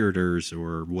conspirators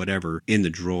or whatever in the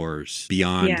drawers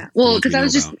beyond. Yeah, well, because I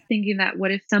was just thinking that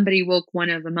what if somebody woke one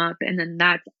of them up and then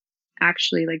that's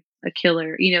actually like a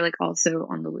killer, like also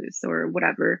on the loose or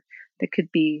whatever, that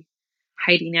could be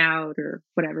hiding out or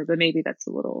whatever, but maybe that's a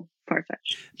little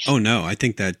far-fetched. Oh no, I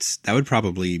think that would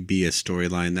probably be a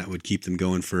storyline that would keep them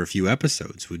going for a few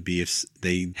episodes, would be if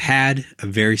they had a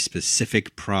very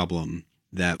specific problem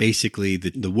that basically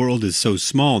the world is so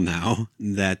small now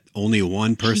that only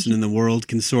one person in the world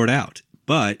can sort out.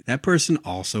 But that person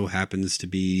also happens to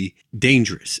be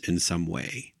dangerous in some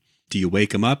way. Do you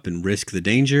wake them up and risk the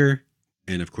danger?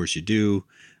 And of course you do.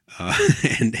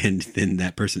 And then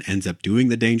that person ends up doing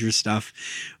the dangerous stuff,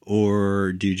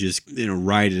 or do you just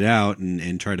ride it out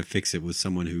and try to fix it with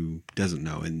someone who doesn't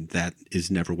know? And that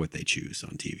is never what they choose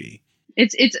on TV.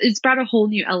 It's brought a whole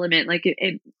new element. Like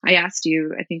I asked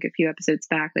you, I think a few episodes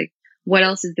back, like what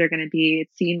else is there going to be? It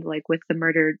seemed like with the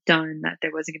murder done that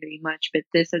there wasn't going to be much, but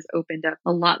this has opened up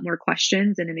a lot more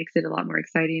questions and it makes it a lot more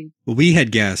exciting. Well, we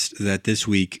had guessed that this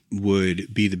week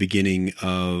would be the beginning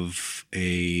of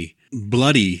a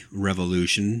bloody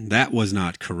revolution. That was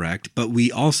not correct, but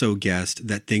we also guessed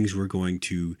that things were going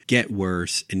to get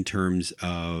worse in terms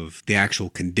of the actual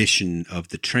condition of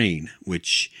the train,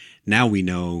 which now we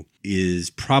know is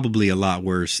probably a lot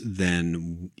worse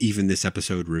than even this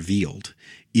episode revealed.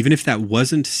 Even if that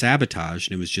wasn't sabotage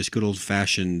and it was just good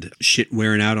old-fashioned shit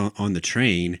wearing out on the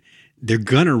train, they're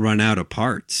gonna run out of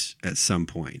parts at some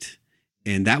point.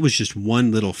 And that was just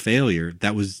one little failure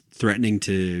that was threatening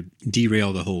to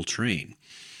derail the whole train.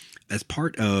 As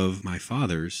part of my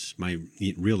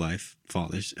real life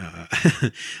father's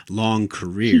long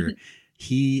career,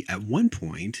 he at one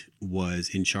point was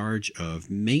in charge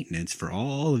of maintenance for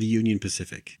all of Union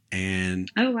Pacific. And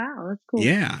oh wow, that's cool.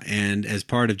 Yeah, and as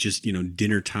part of just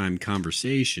dinner time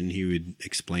conversation, he would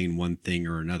explain one thing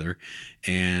or another,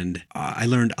 and I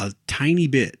learned a tiny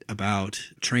bit about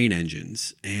train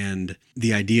engines and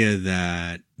the idea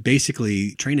that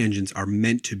basically train engines are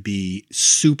meant to be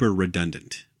super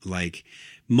redundant, like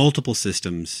multiple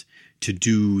systems to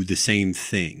do the same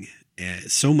thing.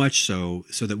 So much so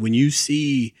that when you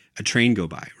see a train go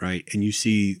by, right, and you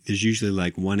see there's usually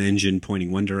like one engine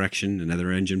pointing one direction,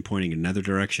 another engine pointing another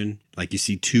direction, like you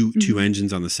see two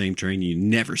engines on the same train, you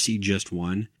never see just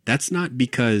one. That's not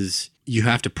because you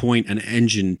have to point an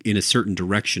engine in a certain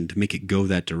direction to make it go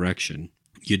that direction.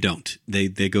 You don't. They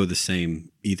go the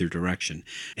same either direction.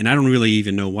 And I don't really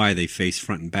even know why they face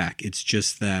front and back. It's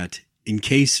just that in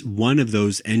case one of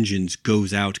those engines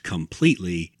goes out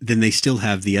completely, then they still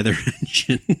have the other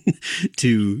engine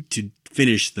to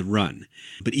finish the run.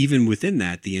 But even within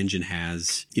that, the engine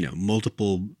has,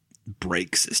 multiple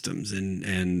brake systems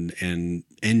and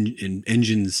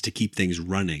engines to keep things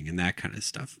running and that kind of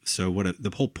stuff. So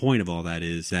the whole point of all that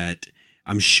is that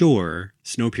I'm sure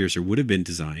Snowpiercer would have been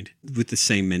designed with the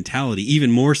same mentality,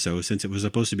 even more so since it was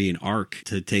supposed to be an arc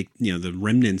to take, the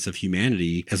remnants of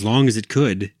humanity as long as it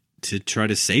could to try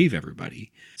to save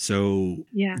everybody. So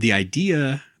The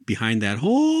idea behind that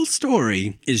whole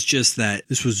story is just that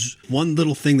this was one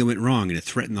little thing that went wrong and it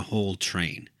threatened the whole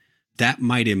train. That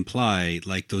might imply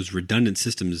like those redundant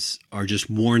systems are just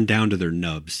worn down to their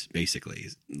nubs, basically.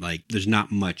 Like there's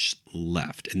not much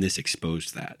left, and this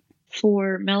exposed that.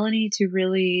 For Melanie to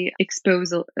really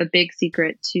expose a big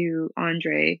secret to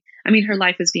Andre, I mean, her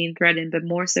life was being threatened, but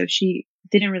more so she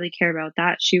didn't really care about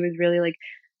that. She was really like,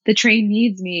 the train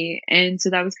needs me. And so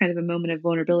that was kind of a moment of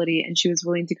vulnerability. And she was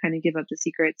willing to kind of give up the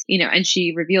secrets, and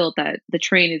she revealed that the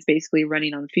train is basically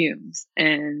running on fumes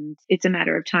and it's a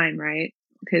matter of time, right?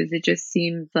 Because it just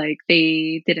seems like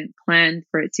they didn't plan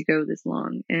for it to go this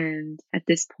long. And at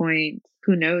this point,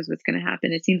 who knows what's going to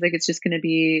happen? It seems like it's just going to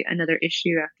be another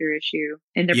issue after issue.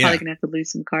 And they're probably going to have to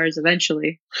lose some cars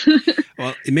eventually.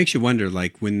 Well, it makes you wonder,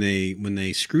 like when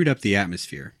they screwed up the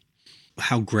atmosphere,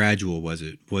 how gradual was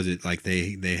it? Was it like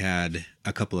they had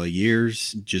a couple of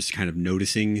years just kind of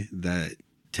noticing that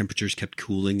temperatures kept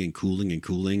cooling and cooling and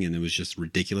cooling, and it was just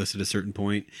ridiculous at a certain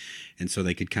point, and so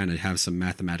they could kind of have some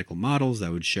mathematical models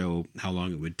that would show how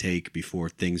long it would take before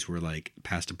things were like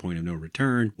past a point of no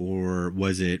return? Or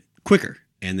was it quicker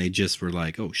and they just were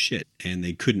like, oh shit, and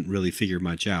they couldn't really figure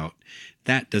much out.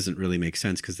 That doesn't really make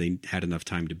sense because they had enough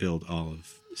time to build all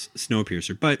of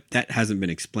Snowpiercer, but that hasn't been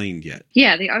explained yet.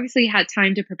 Yeah, they obviously had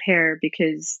time to prepare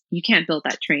because you can't build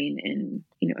that train in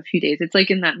a few days. It's like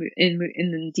in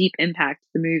the Deep Impact,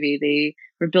 the movie, they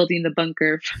were building the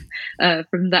bunker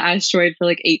from the asteroid for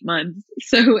like 8 months.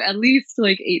 So at least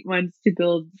like 8 months to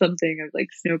build something of like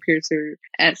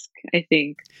Snowpiercer-esque. I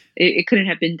think it couldn't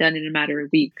have been done in a matter of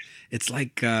weeks. It's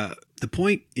like the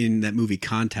point in that movie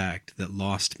Contact that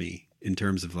lost me in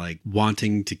terms of like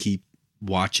wanting to keep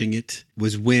watching it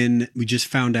was when we just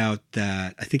found out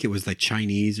that I think it was like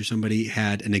Chinese or somebody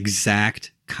had an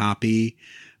exact copy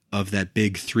of that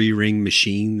big 3-ring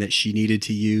machine that she needed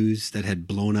to use that had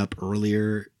blown up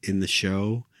earlier in the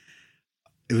show.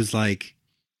 It was like,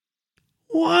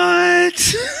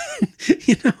 what?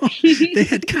 They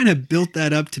had kind of built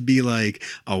that up to be like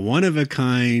a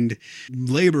one-of-a-kind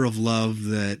labor of love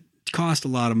that cost a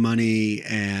lot of money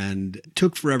and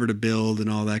took forever to build and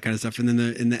all that kind of stuff.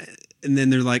 And then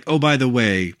they're like, oh, by the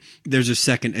way, there's a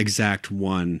second exact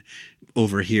one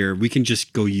over here. We can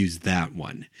just go use that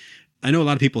one. I know a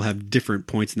lot of people have different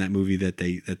points in that movie that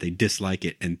they dislike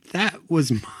it, and that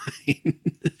was mine.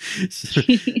 So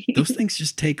those things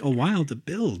just take a while to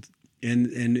build.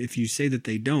 And if you say that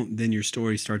they don't, then your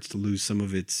story starts to lose some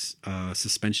of its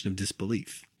suspension of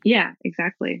disbelief. Yeah,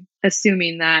 exactly.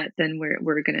 Assuming that, then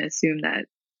we're going to assume that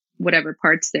whatever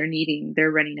parts they're needing,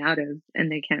 they're running out of,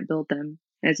 and they can't build them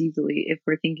as easily if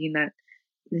we're thinking that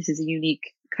this is a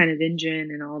unique kind of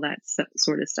engine and all that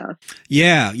sort of stuff.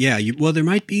 Yeah. Well, there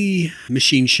might be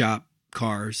machine shop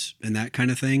cars and that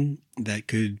kind of thing that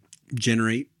could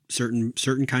generate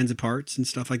certain kinds of parts and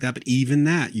stuff like that. But even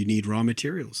that, you need raw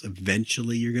materials.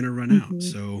 Eventually, you're going to run out.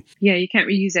 So yeah, you can't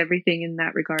reuse everything in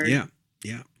that regard. Yeah.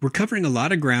 We're covering a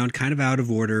lot of ground, kind of out of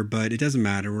order, but it doesn't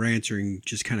matter. We're answering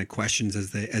just kind of questions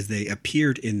as they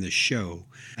appeared in the show.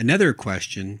 Another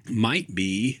question might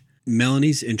be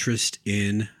Melanie's interest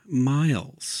in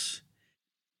Miles.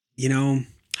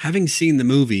 Having seen the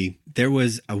movie, there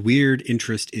was a weird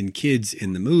interest in kids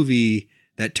in the movie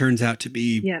that turns out to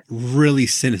be really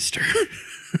sinister.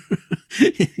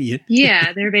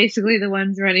 Yeah, they're basically the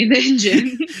ones running the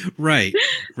engine. Right.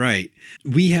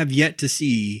 We have yet to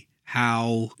see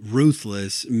how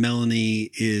ruthless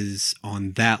Melanie is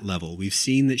on that level. We've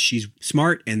seen that she's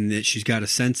smart and that she's got a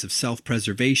sense of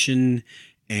self-preservation,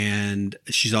 and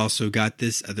she's also got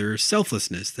this other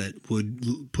selflessness that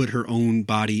would put her own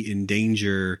body in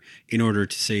danger in order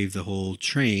to save the whole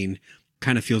train.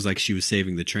 Kind of feels like she was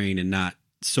saving the train and not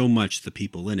so much the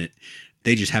people in it.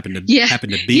 They just happen to be in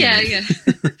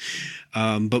it.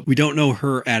 But we don't know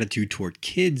her attitude toward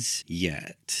kids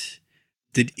yet.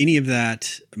 Did any of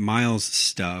that Miles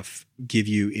stuff give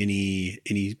you any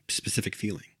specific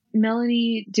feeling?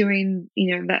 Melanie doing,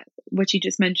 that what you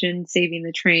just mentioned, saving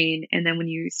the train, and then when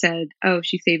you said, oh,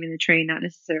 she's saving the train, not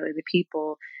necessarily the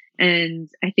people. And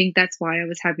I think that's why I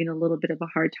was having a little bit of a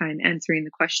hard time answering the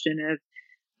question of,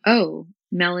 oh,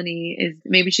 Melanie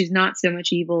maybe she's not so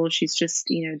much evil. She's just,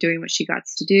 doing what she got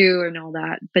to do and all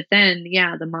that. But then,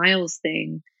 the Miles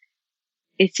thing,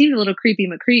 it seemed a little creepy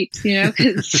McCreeps,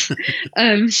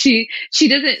 because she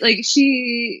doesn't like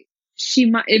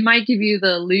it might give you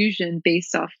the illusion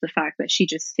based off the fact that she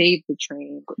just saved the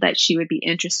train that she would be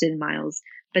interested in Miles.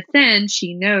 But then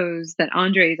she knows that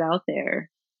Andre is out there.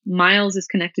 Miles is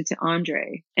connected to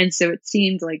Andre. And so it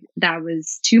seemed like that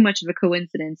was too much of a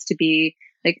coincidence to be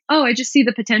like, oh, I just see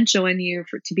the potential in you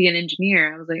to be an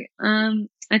engineer. I was like,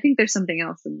 I think there's something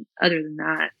else other than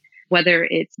that. Whether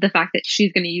it's the fact that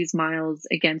she's going to use Miles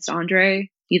against Andre,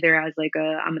 either as like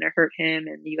I'm going to hurt him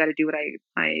and you got to do what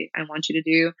I want you to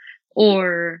do,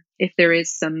 or if there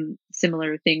is some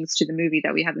similar things to the movie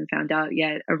that we haven't found out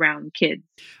yet around kids.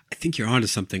 I think you're onto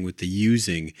something with the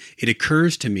using. It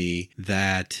occurs to me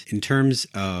that in terms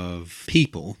of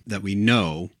people that we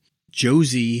know,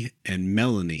 Josie and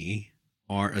Melanie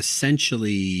are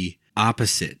essentially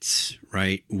opposites,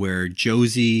 right? Where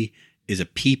Josie is a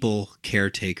people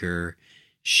caretaker.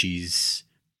 She's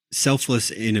selfless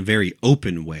in a very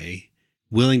open way,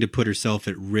 willing to put herself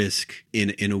at risk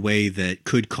in a way that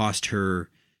could cost her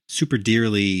super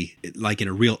dearly, like in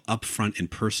a real upfront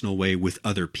and personal way with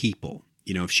other people.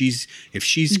 If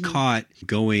she's caught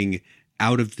going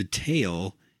out of the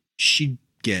tail, she'd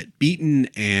get beaten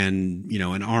and,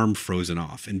 an arm frozen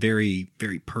off and very,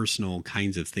 very personal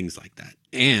kinds of things like that.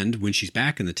 And when she's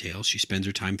back in the tail, she spends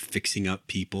her time fixing up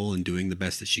people and doing the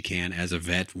best that she can as a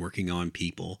vet, working on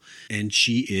people. And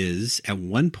she is, at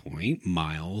one point,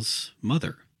 Miles'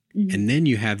 mother. Mhm. And then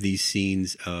you have these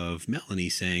scenes of Melanie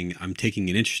saying, I'm taking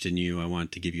an interest in you. I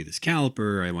want to give you this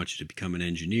caliper. I want you to become an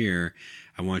engineer.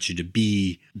 I want you to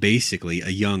be basically a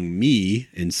young me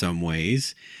in some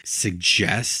ways.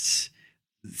 Suggests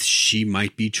she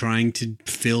might be trying to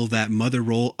fill that mother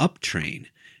role up train,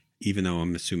 even though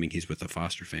I'm assuming he's with a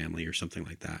foster family or something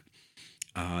like that.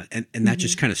 And that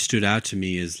just kind of stood out to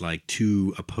me as like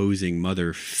two opposing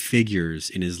mother figures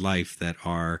in his life that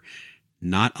are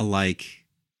not alike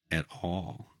at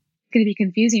all. It's going to be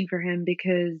confusing for him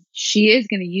because she is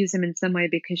going to use him in some way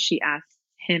because she asked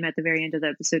him at the very end of the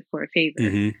episode for a favor.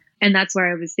 Mm-hmm. And that's where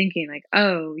I was thinking like,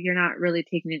 oh, you're not really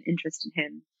taking an interest in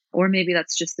him. Or maybe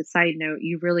that's just a side note.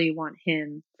 You really want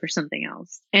him for something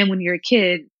else. And when you're a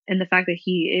kid and the fact that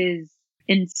he is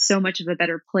in so much of a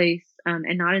better place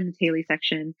and not in the Taily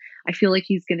section, I feel like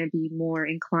he's going to be more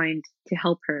inclined to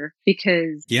help her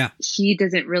because he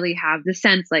doesn't really have the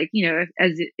sense like, you know,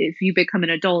 if you become an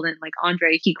adult and like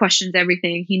Andre, he questions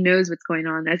everything. He knows what's going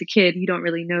on. As a kid, you don't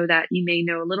really know that. You may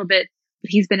know a little bit, but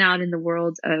he's been out in the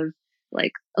world of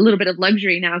like a little bit of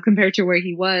luxury now compared to where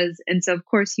he was. And so of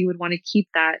course he would want to keep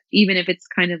that, even if it's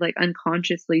kind of like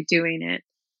unconsciously doing it.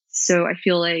 So I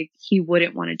feel like he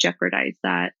wouldn't want to jeopardize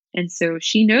that. And so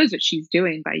she knows what she's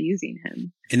doing by using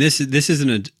him. And this is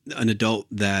an adult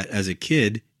that as a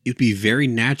kid, it'd be very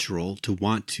natural to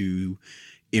want to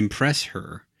impress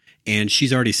her. And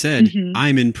she's already said,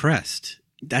 I'm impressed.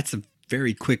 That's a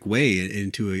very quick way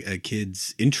into a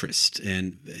kid's interest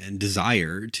and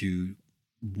desire to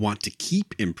want to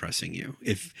keep impressing you.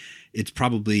 If it's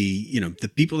probably, you know, the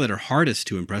people that are hardest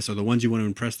to impress are the ones you want to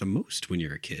impress the most when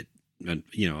you're a kid.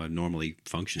 You know, a normally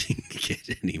functioning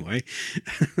kid anyway.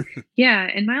 Yeah.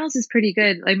 And Miles is pretty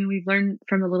good. I mean, we've learned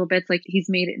from the little bits, like he's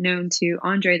made it known to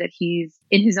Andre that he's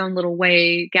in his own little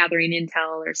way gathering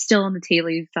intel or still on the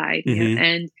Taily side. You know?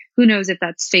 And who knows if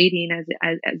that's fading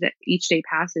as each day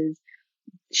passes.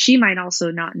 She might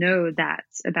also not know that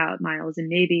about Miles and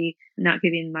maybe not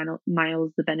giving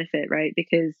Miles the benefit, right?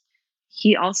 Because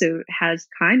he also has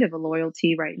kind of a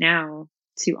loyalty right now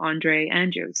to Andre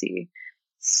and Josie.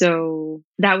 So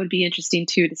that would be interesting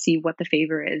too, to see what the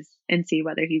favor is and see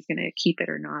whether he's going to keep it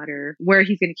or not, or where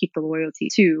he's going to keep the loyalty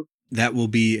to. That will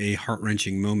be a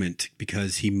heart-wrenching moment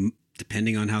because he,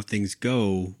 depending on how things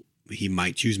go, he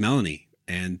might choose Melanie,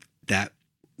 and that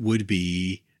would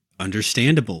be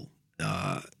understandable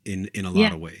in a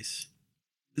lot of ways.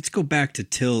 Let's go back to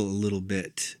Till a little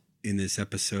bit in this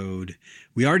episode.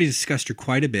 We already discussed her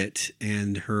quite a bit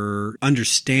and her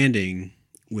understanding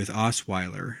with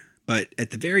Osweiler. But at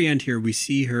the very end here, we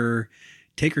see her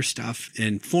take her stuff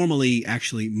and formally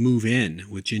actually move in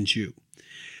with Jinju.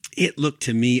 It looked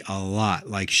to me a lot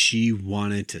like she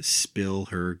wanted to spill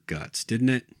her guts, didn't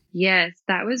it? Yes,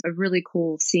 that was a really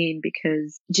cool scene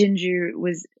because Jinju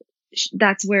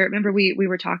that's where, remember we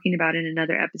were talking about in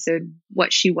another episode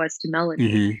what she was to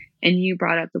Melanie. And you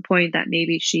brought up the point that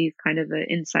maybe she's kind of an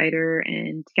insider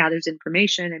and gathers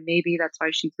information, and maybe that's why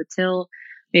she's with Till,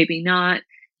 maybe not.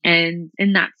 And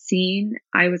in that scene,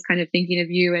 I was kind of thinking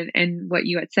of you and what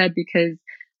you had said, because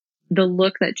the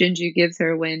look that Jinju gives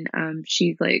her when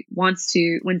she's like when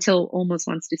Till almost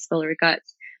wants to spill her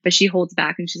guts, but she holds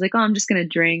back and she's like, oh, I'm just going to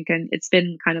drink. And it's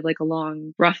been kind of like a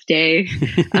long, rough day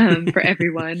for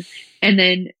everyone. And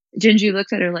then Jinju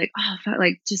looks at her like, oh,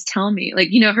 like, just tell me, like,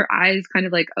 you know, her eyes kind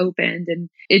of like opened, and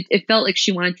it felt like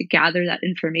she wanted to gather that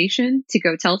information to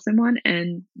go tell someone,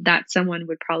 and that someone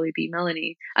would probably be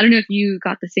Melanie. I don't know if you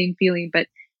got the same feeling, but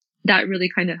that really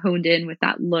kind of honed in with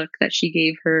that look that she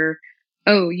gave her.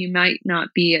 Oh, you might not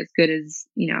be as good as,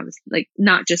 you know, I was like,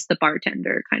 not just the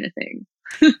bartender kind of thing.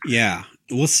 Yeah,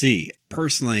 we'll see.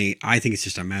 Personally, I think it's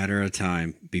just a matter of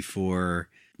time before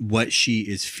what she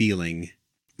is feeling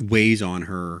weighs on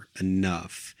her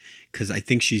enough, because I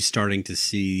think she's starting to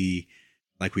see,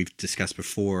 like we've discussed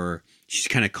before, she's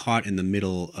kind of caught in the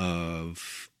middle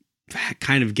of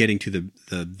kind of getting to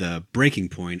the breaking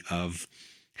point of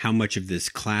how much of this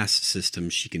class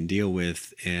system she can deal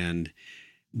with and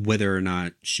whether or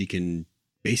not she can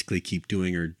basically keep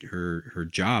doing her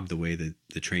job the way that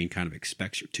the train kind of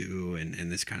expects her to,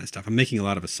 and this kind of stuff. I'm making a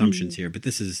lot of assumptions here, but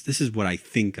this is what I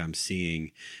think I'm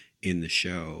seeing in the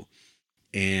show.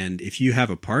 And if you have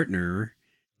a partner,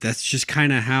 that's just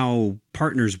kind of how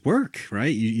partners work,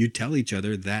 right? You tell each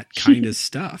other that kind of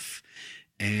stuff.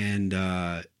 And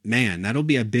man, that'll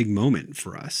be a big moment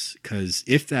for us, because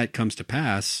if that comes to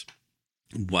pass,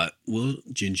 what will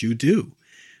Jinju do?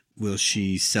 Will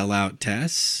she sell out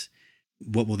Tess?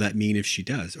 What will that mean if she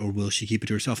does? Or will she keep it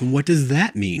to herself? And what does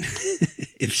that mean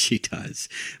if she does?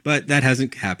 But that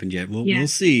hasn't happened yet. We'll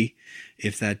see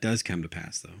if that does come to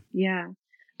pass, though. Yeah.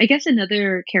 I guess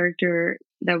another character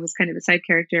that was kind of a side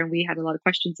character and we had a lot of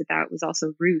questions about was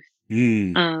also Ruth.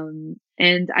 And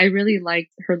I really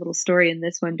liked her little story in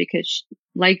this one because,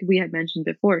 like we had mentioned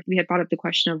before, we had brought up the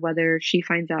question of whether she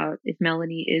finds out if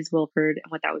Melanie is Wilford and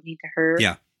what that would mean to her.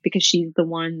 Yeah. Because she's the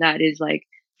one that is like,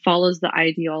 follows the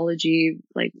ideology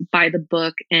like by the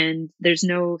book, and there's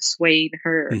no swaying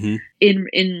her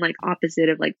in like opposite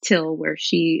of like Till, where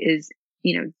she is,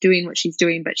 doing what she's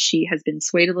doing, but she has been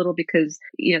swayed a little because,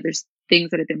 there's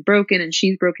things that have been broken and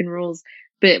she's broken rules.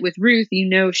 But with Ruth,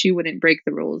 she wouldn't break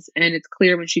the rules. And it's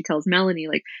clear when she tells Melanie,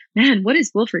 like, man, what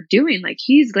is Wilford doing? Like,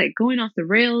 he's like going off the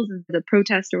rails, and the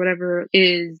protest or whatever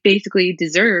is basically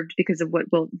deserved because of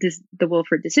the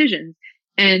Wilford decisions.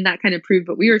 And that kind of proved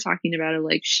what we were talking about, of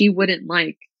like, she wouldn't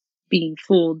like being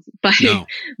fooled by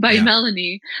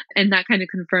Melanie. And that kind of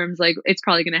confirms like it's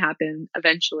probably going to happen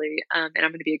eventually. And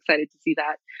I'm going to be excited to see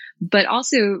that. But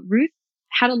also Ruth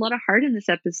had a lot of heart in this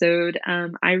episode.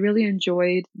 I really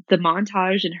enjoyed the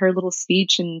montage and her little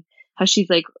speech and how she's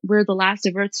like, we're the last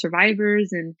of Earth's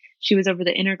survivors. And she was over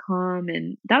the intercom.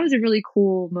 And that was a really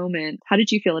cool moment. How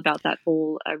did you feel about that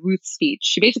whole Ruth speech?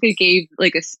 She basically gave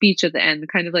like a speech at the end,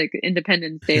 kind of like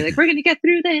Independence Day, like, we're going to get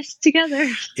through this together.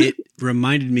 It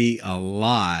reminded me a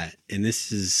lot, and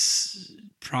this is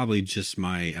probably just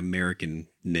my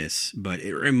Americanness, but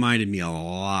it reminded me a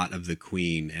lot of the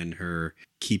Queen and her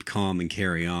keep calm and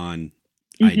carry on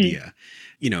idea.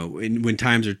 When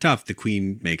times are tough, the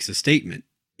Queen makes a statement,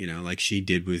 like she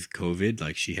did with COVID,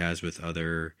 like she has with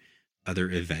other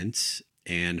events.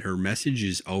 And her message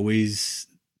is always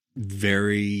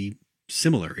very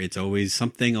similar. It's always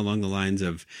something along the lines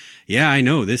of, yeah, I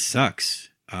know this sucks.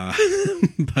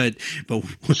 But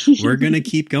we're going to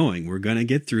keep going. We're going to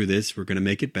get through this. We're going to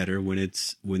make it better when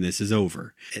this is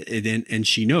over. And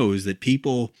she knows that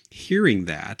people hearing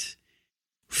that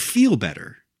feel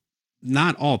better.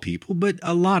 Not all people, but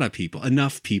a lot of people,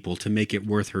 enough people to make it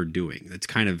worth her doing. That's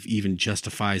kind of even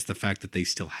justifies the fact that they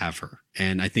still have her.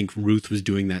 And I think Ruth was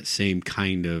doing that same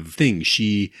kind of thing.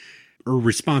 Her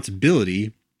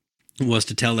responsibility was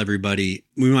to tell everybody,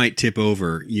 we might tip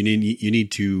over. You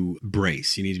need to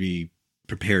brace. You need to be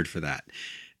prepared for that.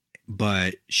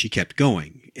 But she kept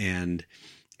going. And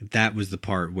that was the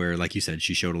part where, like you said,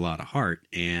 she showed a lot of heart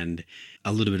and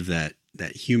a little bit of that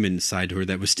human side to her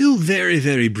that was still very,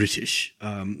 very British.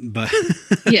 But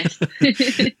yes.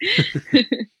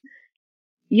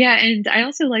 Yeah, and I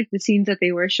also like the scenes that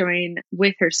they were showing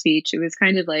with her speech. It was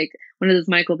kind of like one of those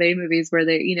Michael Bay movies where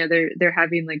they're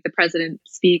having like the president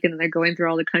speak and then they're going through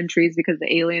all the countries because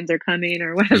the aliens are coming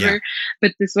or whatever. Yeah.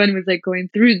 But this one was like going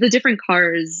through the different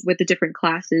cars with the different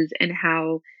classes and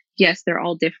how, yes, they're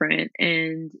all different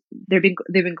and they've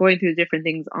been going through different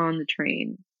things on the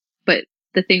train. But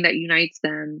the thing that unites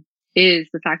them is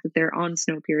the fact that they're on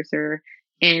Snowpiercer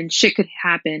and shit could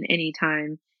happen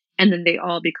anytime. And then they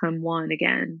all become one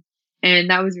again. And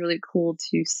that was really cool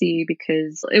to see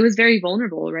because it was very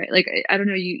vulnerable, right? Like, I don't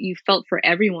know, you felt for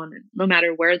everyone, no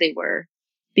matter where they were,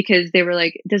 because they were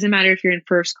like, it doesn't matter if you're in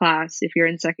first class, if you're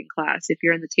in second class, if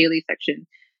you're in the Taily section,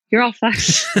 you're all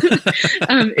fucked.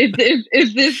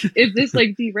 If this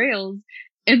like derails,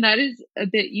 and that is a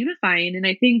bit unifying. And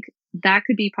I think that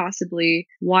could be possibly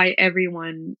why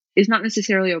everyone is not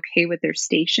necessarily okay with their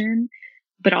station,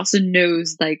 but also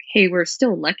knows like, hey, we're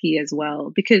still lucky as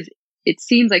well, because it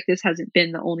seems like this hasn't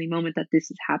been the only moment that this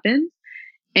has happened.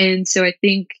 And so I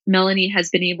think Melanie has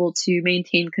been able to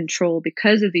maintain control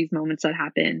because of these moments that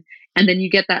happen. And then you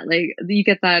get that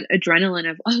adrenaline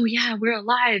of, oh yeah, we're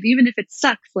alive, even if it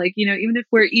sucks. Like, even if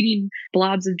we're eating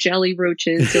blobs of jelly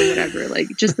roaches or whatever, like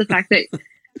just the fact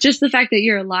that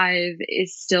you're alive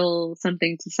is still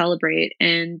something to celebrate.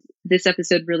 And this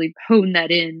episode really honed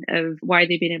that in of why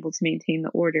they've been able to maintain the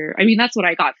order. I mean, that's what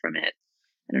I got from it.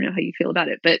 I don't know how you feel about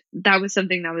it, but that was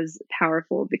something that was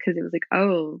powerful because it was like,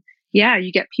 oh yeah,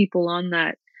 you get people on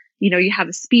that, you have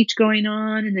a speech going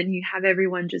on and then you have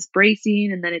everyone just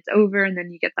bracing and then it's over and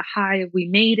then you get the high of we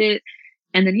made it.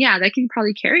 And then, yeah, that can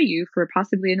probably carry you for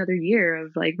possibly another year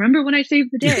of like, remember when I saved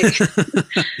the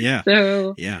day? Yeah.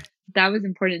 So yeah. That was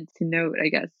important to note, I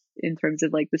guess, in terms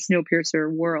of like the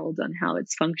Snowpiercer world and how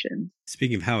it's functioned.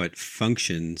 Speaking of how it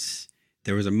functions,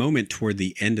 there was a moment toward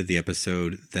the end of the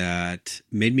episode that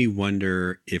made me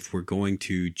wonder if we're going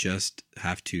to just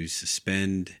have to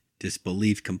suspend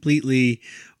disbelief completely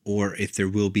or if there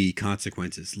will be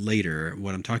consequences later.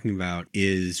 What I'm talking about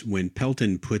is when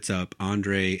Pelton puts up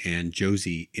Andre and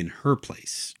Josie in her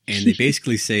place. And they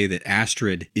basically say that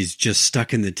Astrid is just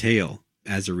stuck in the tail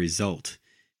as a result.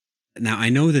 Now, I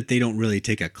know that they don't really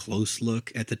take a close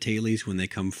look at the Tailies when they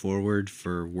come forward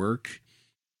for work,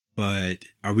 But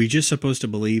are we just supposed to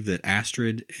believe that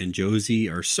Astrid and Josie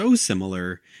are so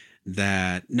similar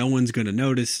that no one's going to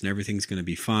notice and everything's going to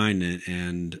be fine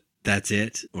and that's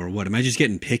it? Or what? Am I just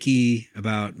getting picky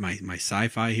about my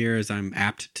sci-fi here, as I'm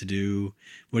apt to do?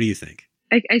 What do you think?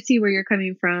 I see where you're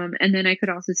coming from. And then I could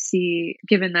also see,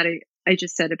 given that I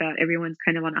just said about everyone's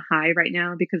kind of on a high right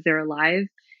now because they're alive.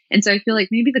 And so I feel like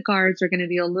maybe the guards are going to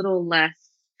be a little less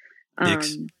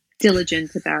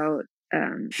diligent about,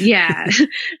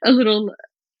 a little,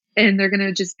 and they're going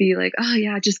to just be like, oh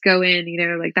yeah, just go in,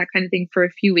 like that kind of thing for a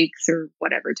few weeks or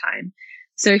whatever time.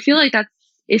 So I feel like that's,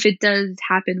 if it does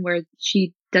happen where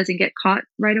she doesn't get caught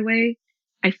right away,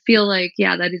 I feel like,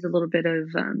 yeah, that is a little bit of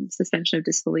suspension of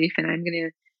disbelief, and I'm going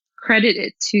to credit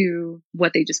it to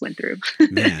what they just went through.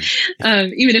 Man,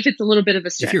 even if it's a little bit of a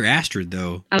stretch. If you're Astrid,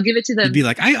 though, I'll give it to them. You'd be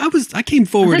like, I came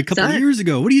forward a couple of years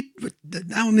ago.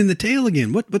 Now I'm in the tail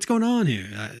again. What's going on here?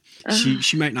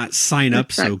 She might not sign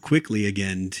up so quickly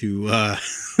again to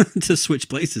to switch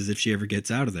places if she ever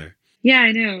gets out of there. Yeah,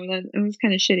 I know. It was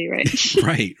kind of shitty,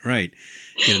 right? Right.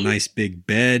 Get a nice big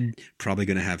bed. Probably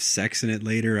going to have sex in it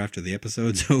later after the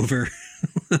episode's over.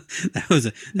 that was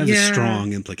a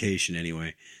strong implication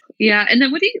anyway. Yeah. And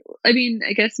then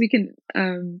I guess we can,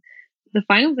 the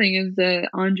final thing is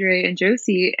Andre and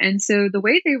Josie. And so the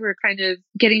way they were kind of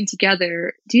getting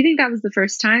together, do you think that was the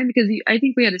first time? Because I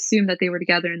think we had assumed that they were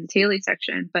together in the Taily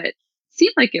section, but it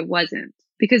seemed like it wasn't.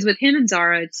 Because with him and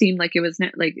Zara, it seemed like it was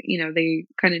like, they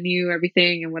kind of knew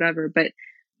everything and whatever. But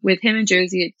with him and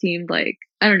Josie, it seemed like,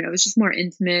 I don't know, it was just more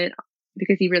intimate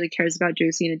because he really cares about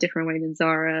Josie in a different way than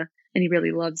Zara. And he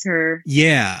really loves her.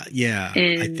 Yeah.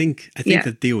 And I think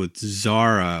the deal with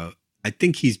Zara, I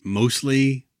think he's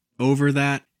mostly over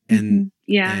that. And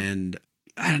and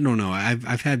I don't know.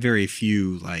 I've had very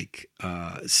few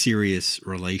serious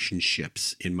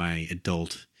relationships in my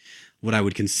what I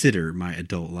would consider my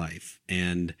adult life.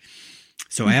 And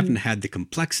so I haven't had the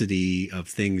complexity of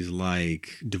things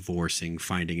like divorcing,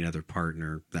 finding another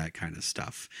partner, that kind of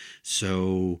stuff.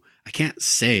 So I can't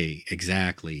say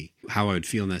exactly how I would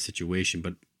feel in that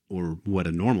situation, or what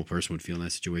a normal person would feel in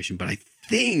that situation. But I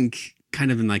think kind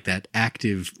of in like that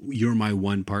active, you're my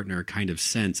one partner kind of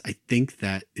sense, I think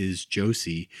that is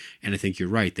Josie. And I think you're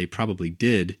right. They probably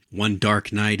did one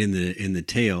dark night in the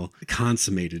tail,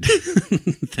 consummated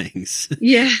things.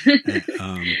 Yeah.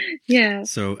 Yeah.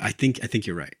 So I think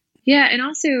you're right. Yeah. And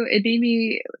also it made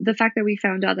me, the fact that we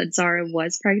found out that Zara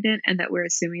was pregnant and that we're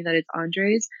assuming that it's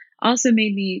Andre's also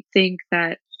made me think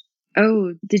that,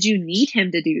 oh, did you need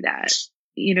him to do that?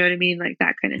 You know what I mean? Like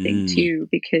that kind of thing too,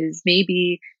 because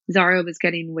maybe Zara was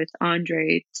getting with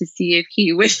Andre to see if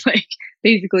he would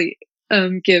basically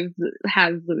have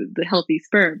the healthy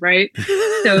sperm, right?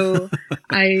 So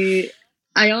I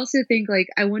also think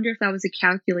I wonder if that was a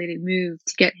calculated move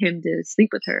to get him to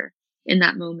sleep with her in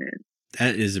that moment.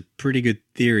 That is a pretty good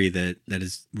theory that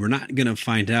is, we're not going to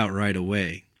find out right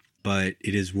away, but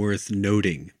it is worth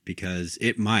noting because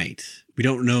it might. We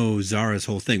don't know Zara's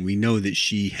whole thing. We know that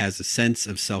she has a sense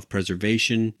of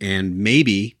self-preservation, and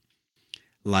maybe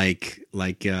I've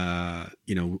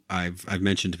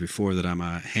mentioned before that I'm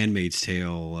a Handmaid's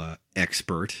Tale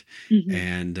expert,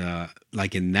 and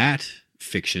in that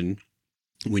fiction,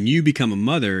 when you become a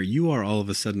mother, you are all of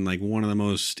a sudden one of the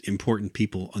most important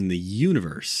people in the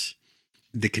universe.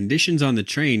 The conditions on the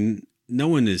train, no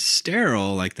one is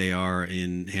sterile like they are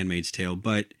in Handmaid's Tale,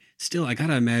 but still, I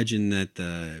gotta imagine that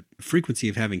the frequency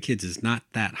of having kids is not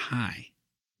that high,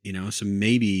 so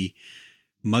maybe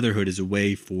motherhood is a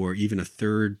way for even a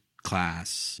third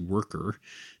class worker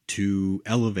to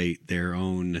elevate their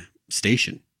own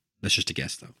station. That's just a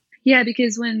guess though. Yeah,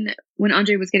 because when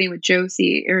Andre was getting with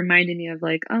Josie, it reminded me of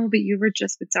oh, but you were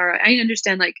just with Zara. I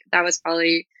understand that was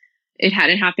probably, it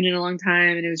hadn't happened in a long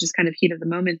time and it was just kind of heat of the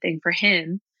moment thing for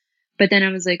him. But then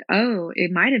I was like, oh, it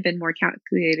might have been more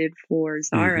calculated for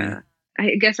Zara.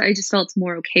 I guess I just felt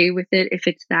more okay with it if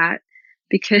it's that,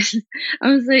 because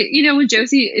I was like, when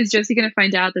Josie going to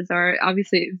find out that Zara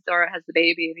has the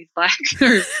baby and he's black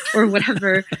or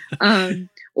whatever.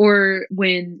 Or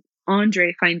when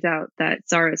Andre finds out that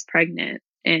Zara's pregnant,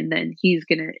 and then it's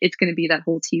going to be that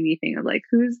whole TV thing of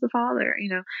who's the father,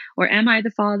 or am I the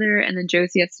father? And then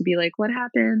Josie has to be like, what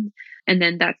happened? And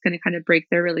then that's going to kind of break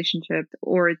their relationship,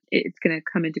 or it's going to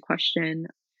come into question.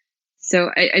 So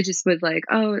I just was like,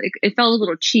 oh, it felt a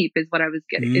little cheap is what I was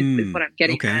getting, is what I'm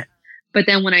getting at. But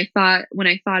then when I thought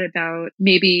about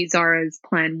maybe Zara's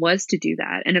plan was to do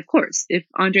that. And of course, if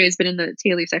Andre has been in the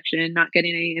Taily section and not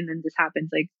getting any, and then this happens,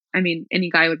 any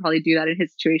guy would probably do that in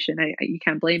his situation. You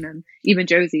can't blame him, even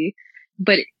Josie.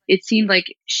 But it seemed like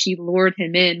she lured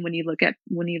him in when you look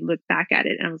back at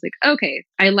it. And I was like, okay,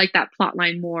 I like that plot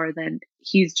line more than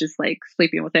he's just like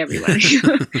sleeping with everyone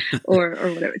or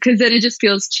whatever. Because then it just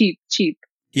feels cheap.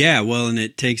 Yeah, well, and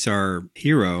it takes our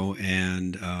hero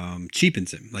and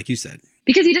cheapens him, like you said.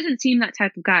 Because he doesn't seem that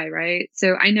type of guy, right?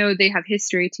 So I know they have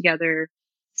history together.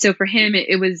 So for him,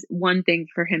 it was one thing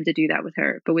for him to do that with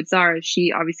her. But with Zara,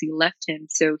 she obviously left him.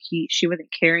 So she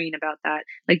wasn't caring about that.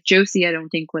 Like Josie, I don't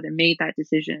think would have made that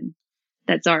decision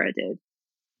that Zara did.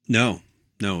 No.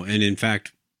 And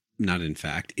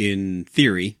in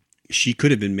theory, she could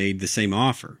have been made the same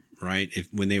offer, right?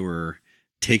 When they were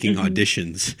taking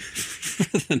auditions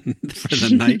for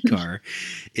the night car,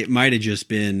 it might have just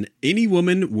been any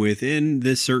woman within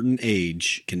this certain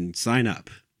age can sign up,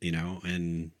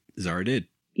 and Zara did.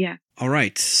 Yeah. All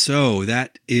right. So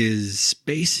that is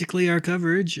basically our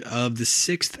coverage of the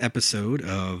 6th episode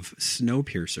of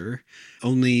Snowpiercer.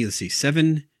 Only,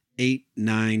 7, 8,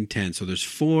 9, 10. So there's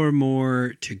 4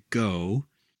 more to go.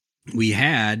 We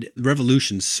had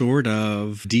Revolution sort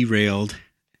of derailed.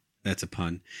 That's a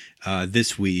pun.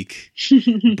 This week.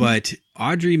 But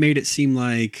Audrey made it seem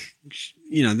like,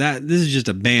 that this is just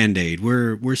a Band-Aid.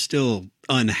 We're still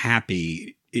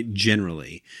unhappy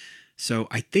generally. So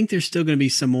I think there's still going to be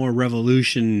some more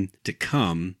Revolution to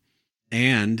come.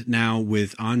 And now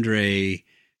with Andre,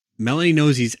 Melanie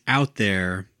knows he's out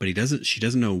there, but she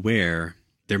doesn't know where.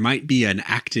 There might be an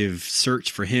active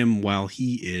search for him while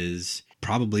he is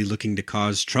probably looking to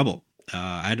cause trouble,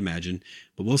 I'd imagine.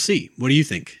 But we'll see. What do you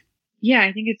think? Yeah,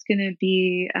 I think it's going to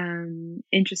be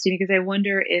interesting because I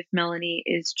wonder if Melanie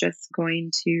is just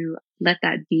going to let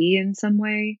that be in some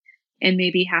way and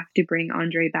maybe have to bring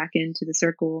Andre back into the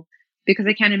circle. Because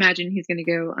I can't imagine he's going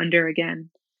to go under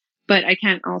again. But I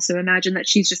can't also imagine that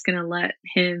she's just going to let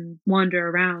him wander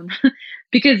around.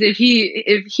 Because if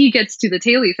he gets to the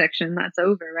Taily section, that's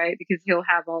over, right? Because he'll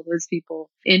have all those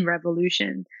people in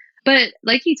Revolution. But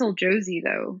like he told Josie,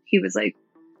 though, he was like,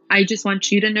 I just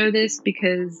want you to know this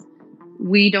because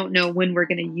we don't know when we're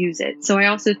going to use it. So I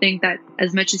also think that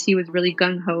as much as he was really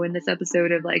gung-ho in this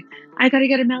episode of like, I got to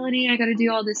get a Melanie, I got to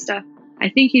do all this stuff, I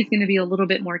think he's going to be a little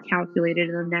bit more calculated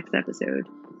in the next episode.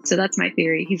 So that's my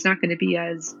theory. He's not going to be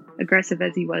as aggressive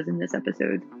as he was in this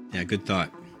episode. Yeah, good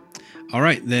thought. All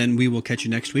right, then we will catch you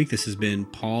next week. This has been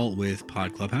Paul with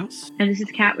Pod Clubhouse. And this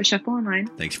is Kat with Shuffle Online.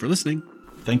 Thanks for listening.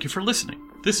 Thank you for listening.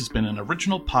 This has been an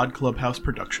original Pod Clubhouse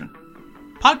production.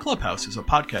 Pod Clubhouse is a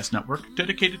podcast network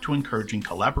dedicated to encouraging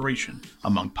collaboration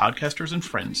among podcasters and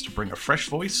friends to bring a fresh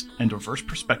voice and diverse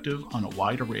perspective on a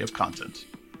wide array of content.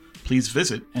 Please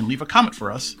visit and leave a comment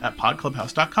for us at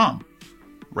podclubhouse.com.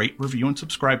 Rate, review, and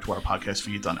subscribe to our podcast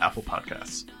feeds on Apple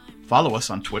Podcasts. Follow us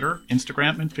on Twitter,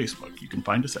 Instagram, and Facebook. You can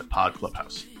find us at Pod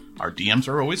Clubhouse. Our DMs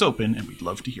are always open, and we'd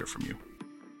love to hear from you.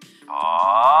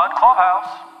 Pod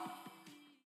Clubhouse.